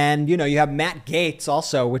 100%. And you have Matt Gaetz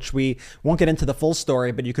also, which we won't get into the full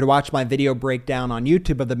story, but you could watch my video breakdown on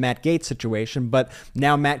YouTube of the Matt Gaetz situation. But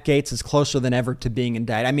now Matt Gaetz is closer than ever to being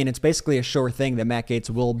indicted. I mean, it's basically a sure thing that Matt Gaetz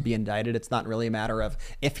will be indicted. It's not really a matter of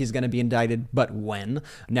if he's going to be indicted, but when.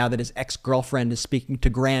 Now that his ex-girlfriend is speaking to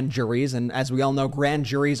grand juries, and as we all know, grand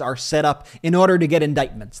juries are set up in order to get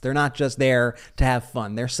indictments. They're not just there to have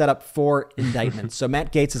fun. They're set up for indictments. So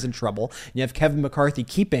Matt Gaetz is in trouble. You have Kevin McCarthy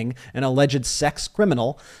keeping an alleged sex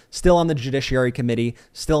criminal still on the Judiciary Committee,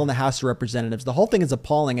 still in the House of Representatives. The whole thing is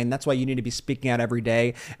appalling, and that's why you need to be speaking out every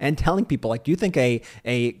day and telling people, like, do you think a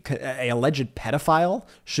alleged pedophile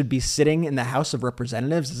should be sitting in the House of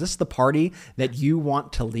Representatives? Is this the party that you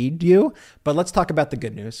want to lead you? But let's talk about the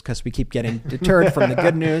good news, because we keep getting deterred from the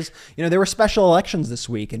good news. There were special elections this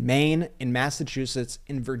week in Maine, in Massachusetts,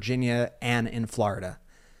 in Virginia, and in Florida.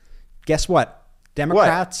 Guess what?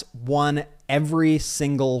 Democrats won every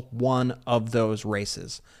single one of those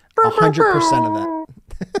races. 100% of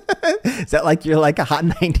that. Is that like you're like a Hot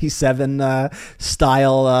 97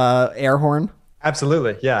 style air horn?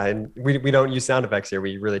 Absolutely. Yeah. And we don't use sound effects here.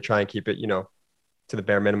 We really try and keep it, to the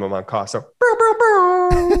bare minimum on cost. So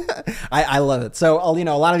I love it. So, a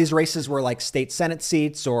lot of these races were like state Senate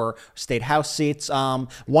seats or state House seats.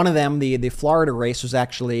 One of them, the Florida race, was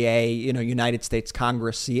actually a United States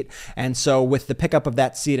Congress seat. And so with the pickup of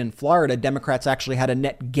that seat in Florida, Democrats actually had a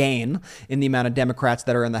net gain in the amount of Democrats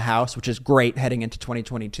that are in the House, which is great heading into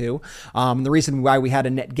 2022. The reason why we had a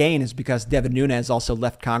net gain is because Devin Nunes also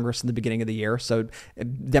left Congress in the beginning of the year. So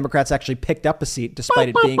Democrats actually picked up a seat despite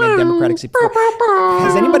it being a Democratic seat.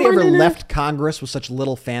 Has anybody ever left Congress with such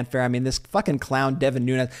little fanfare? I mean, this fucking clown Devin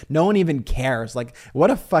Nunes, no one even cares. Like,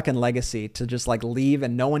 what a fucking legacy to just like leave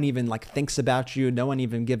and no one even like thinks about you. No one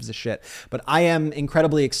even gives a shit. But I am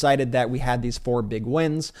incredibly excited that we had these 4 big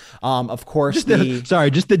wins. Of course,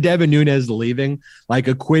 just the Devin Nunes leaving, like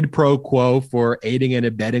a quid pro quo for aiding and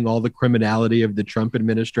abetting all the criminality of the Trump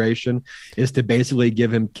administration, is to basically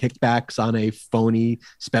give him kickbacks on a phony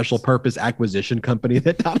special purpose acquisition company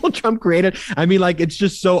that Donald Trump created. I mean, like, it's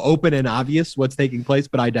just so open and obvious what's taking place,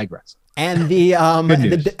 but I digress. And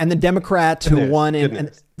the Democrat who won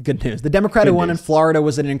in good news. The Democrat who won in Florida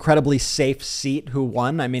was an incredibly safe seat who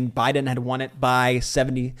won. I mean, Biden had won it by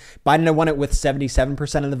 70. Biden had won it with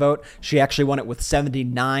 77% of the vote. She actually won it with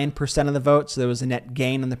 79% of the vote. So there was a net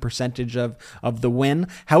gain in the percentage of the win.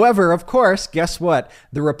 However, of course, guess what?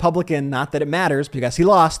 The Republican, not that it matters because he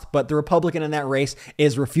lost, but the Republican in that race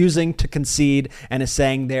is refusing to concede and is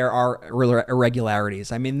saying there are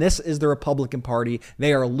irregularities. I mean, this is the Republican Party.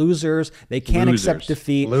 They are losers. They can't accept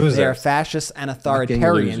defeat. They are fascists and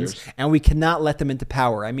authoritarians. And we cannot let them into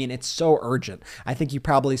power. I mean, it's so urgent. I think you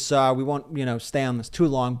probably saw, we won't, stay on this too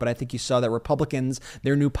long, but I think you saw that Republicans,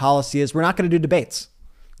 their new policy is we're not going to do debates.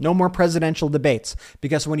 No more presidential debates,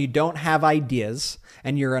 because when you don't have ideas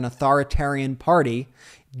and you're an authoritarian party,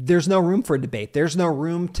 there's no room for debate. There's no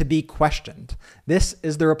room to be questioned. This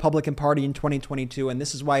is the Republican Party in 2022, and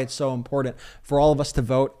this is why it's so important for all of us to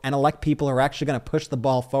vote and elect people who are actually going to push the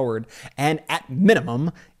ball forward and, at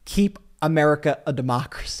minimum, keep America a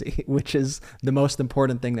democracy, which is the most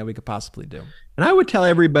important thing that we could possibly do. And I would tell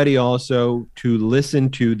everybody also to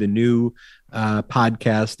listen to the new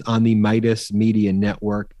podcast on the Midas Media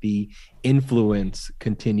Network, The Influence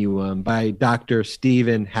Continuum by Dr.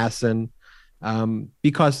 Stephen Hassan,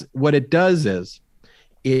 because what it does is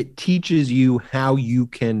it teaches you how you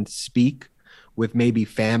can speak with maybe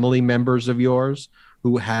family members of yours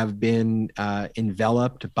who have been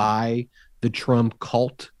enveloped by the Trump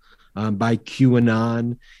cult, by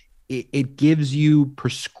QAnon. It gives you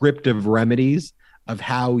prescriptive remedies of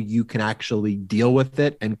how you can actually deal with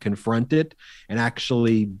it and confront it and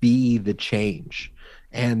actually be the change.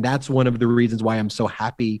 And that's one of the reasons why I'm so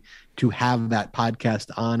happy to have that podcast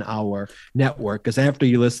on our network, because after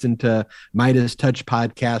you listen to Midas Touch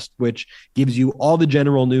podcast, which gives you all the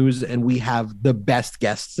general news, and we have the best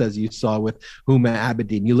guests, as you saw with Huma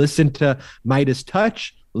Abedin, you listen to Midas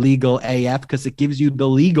Touch, legal AF because it gives you the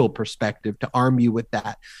legal perspective to arm you with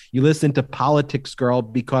that. You listen to Politics Girl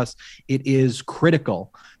because it is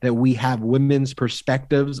critical that we have women's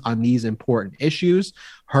perspectives on these important issues.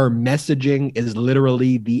 Her messaging is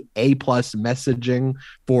literally the A+ messaging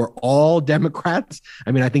for all Democrats.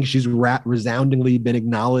 I mean, I think she's resoundingly been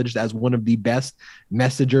acknowledged as one of the best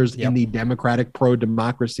messengers in the Democratic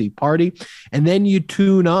pro-democracy party. And then you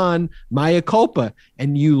tune on Maya Culpa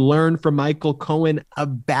and you learn from Michael Cohen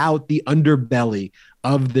about the underbelly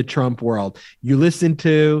of the Trump world. You listen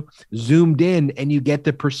to Zoomed In and you get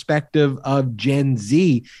the perspective of Gen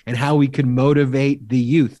Z and how we can motivate the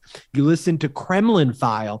youth. You listen to Kremlin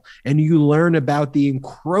File and you learn about the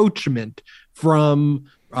encroachment from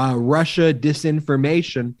Russia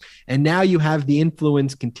disinformation. And now you have the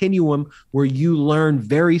influence continuum where you learn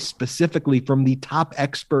very specifically from the top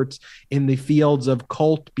experts in the fields of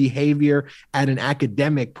cult behavior at an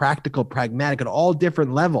academic, practical, pragmatic, at all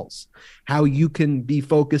different levels, how you can be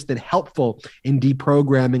focused and helpful in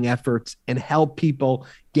deprogramming efforts and help people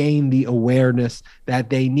gain the awareness that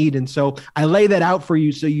they need. And so I lay that out for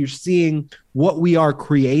you so you're seeing what we are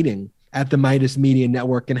creating at the Midas Media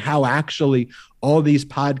Network and how actually all these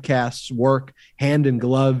podcasts work hand in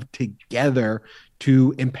glove together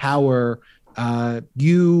to empower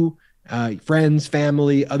you, friends,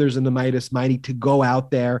 family, others in the Midas Mighty to go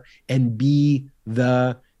out there and be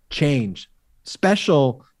the change.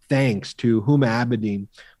 Special thanks to Huma Abedin,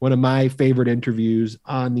 one of my favorite interviews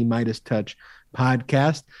on the Midas Touch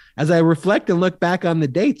podcast. As I reflect and look back on the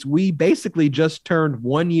dates, we basically just turned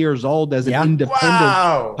 1 year old as an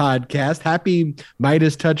independent podcast. Happy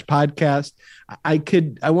Midas Touch podcast. I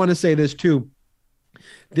want to say this too.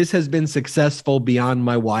 This has been successful beyond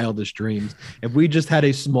my wildest dreams. If we just had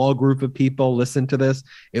a small group of people listen to this,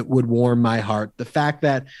 it would warm my heart. The fact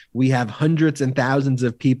that we have hundreds and thousands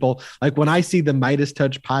of people, like when I see the Midas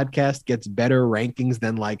Touch podcast gets better rankings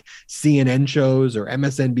than like CNN shows or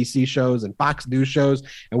MSNBC shows and Fox News shows,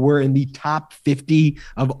 and we're in the top 50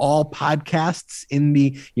 of all podcasts in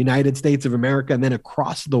the United States of America and then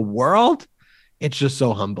across the world, it's just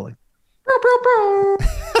so humbling.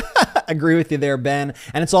 Agree with you there, Ben.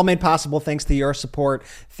 And it's all made possible thanks to your support.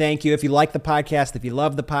 Thank you. If you like the podcast, if you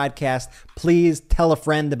love the podcast, please tell a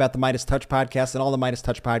friend about the Midas Touch podcast and all the Midas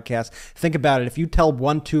Touch podcasts. Think about it. If you tell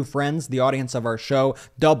 1-2 friends, the audience of our show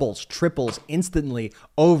doubles, triples instantly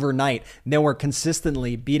overnight. Then we're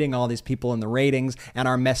consistently beating all these people in the ratings and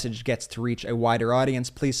our message gets to reach a wider audience.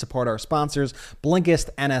 Please support our sponsors, Blinkist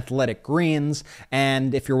and Athletic Greens.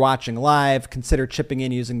 And if you're watching live, consider chipping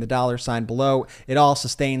in using the $sign below. It all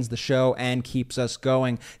sustains the show and keeps us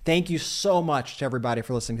going. Thank you so much to everybody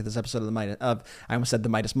for listening to this episode of the Midas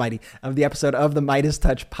episode of the Midas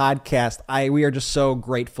Touch podcast. We are just so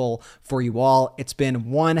grateful for you all. It's been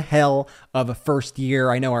one hell of a first year.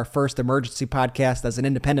 I know our first emergency podcast as an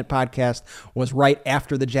independent podcast was right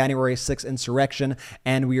after the January 6th insurrection,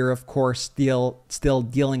 and we are of course still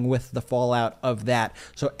dealing with the fallout of that.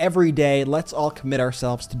 So every day, let's all commit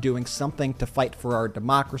ourselves to doing something to fight for our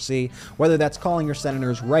democracy, whether that's calling your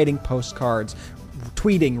senators, writing postcards,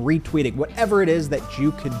 tweeting, retweeting, whatever it is that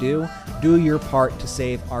you could do your part to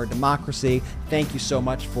save our democracy. Thank you so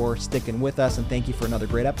much for sticking with us, and thank you for another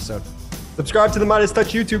great episode. Subscribe to the Midas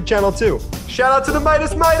Touch YouTube channel too. Shout out to the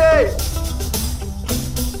Midas Mighty!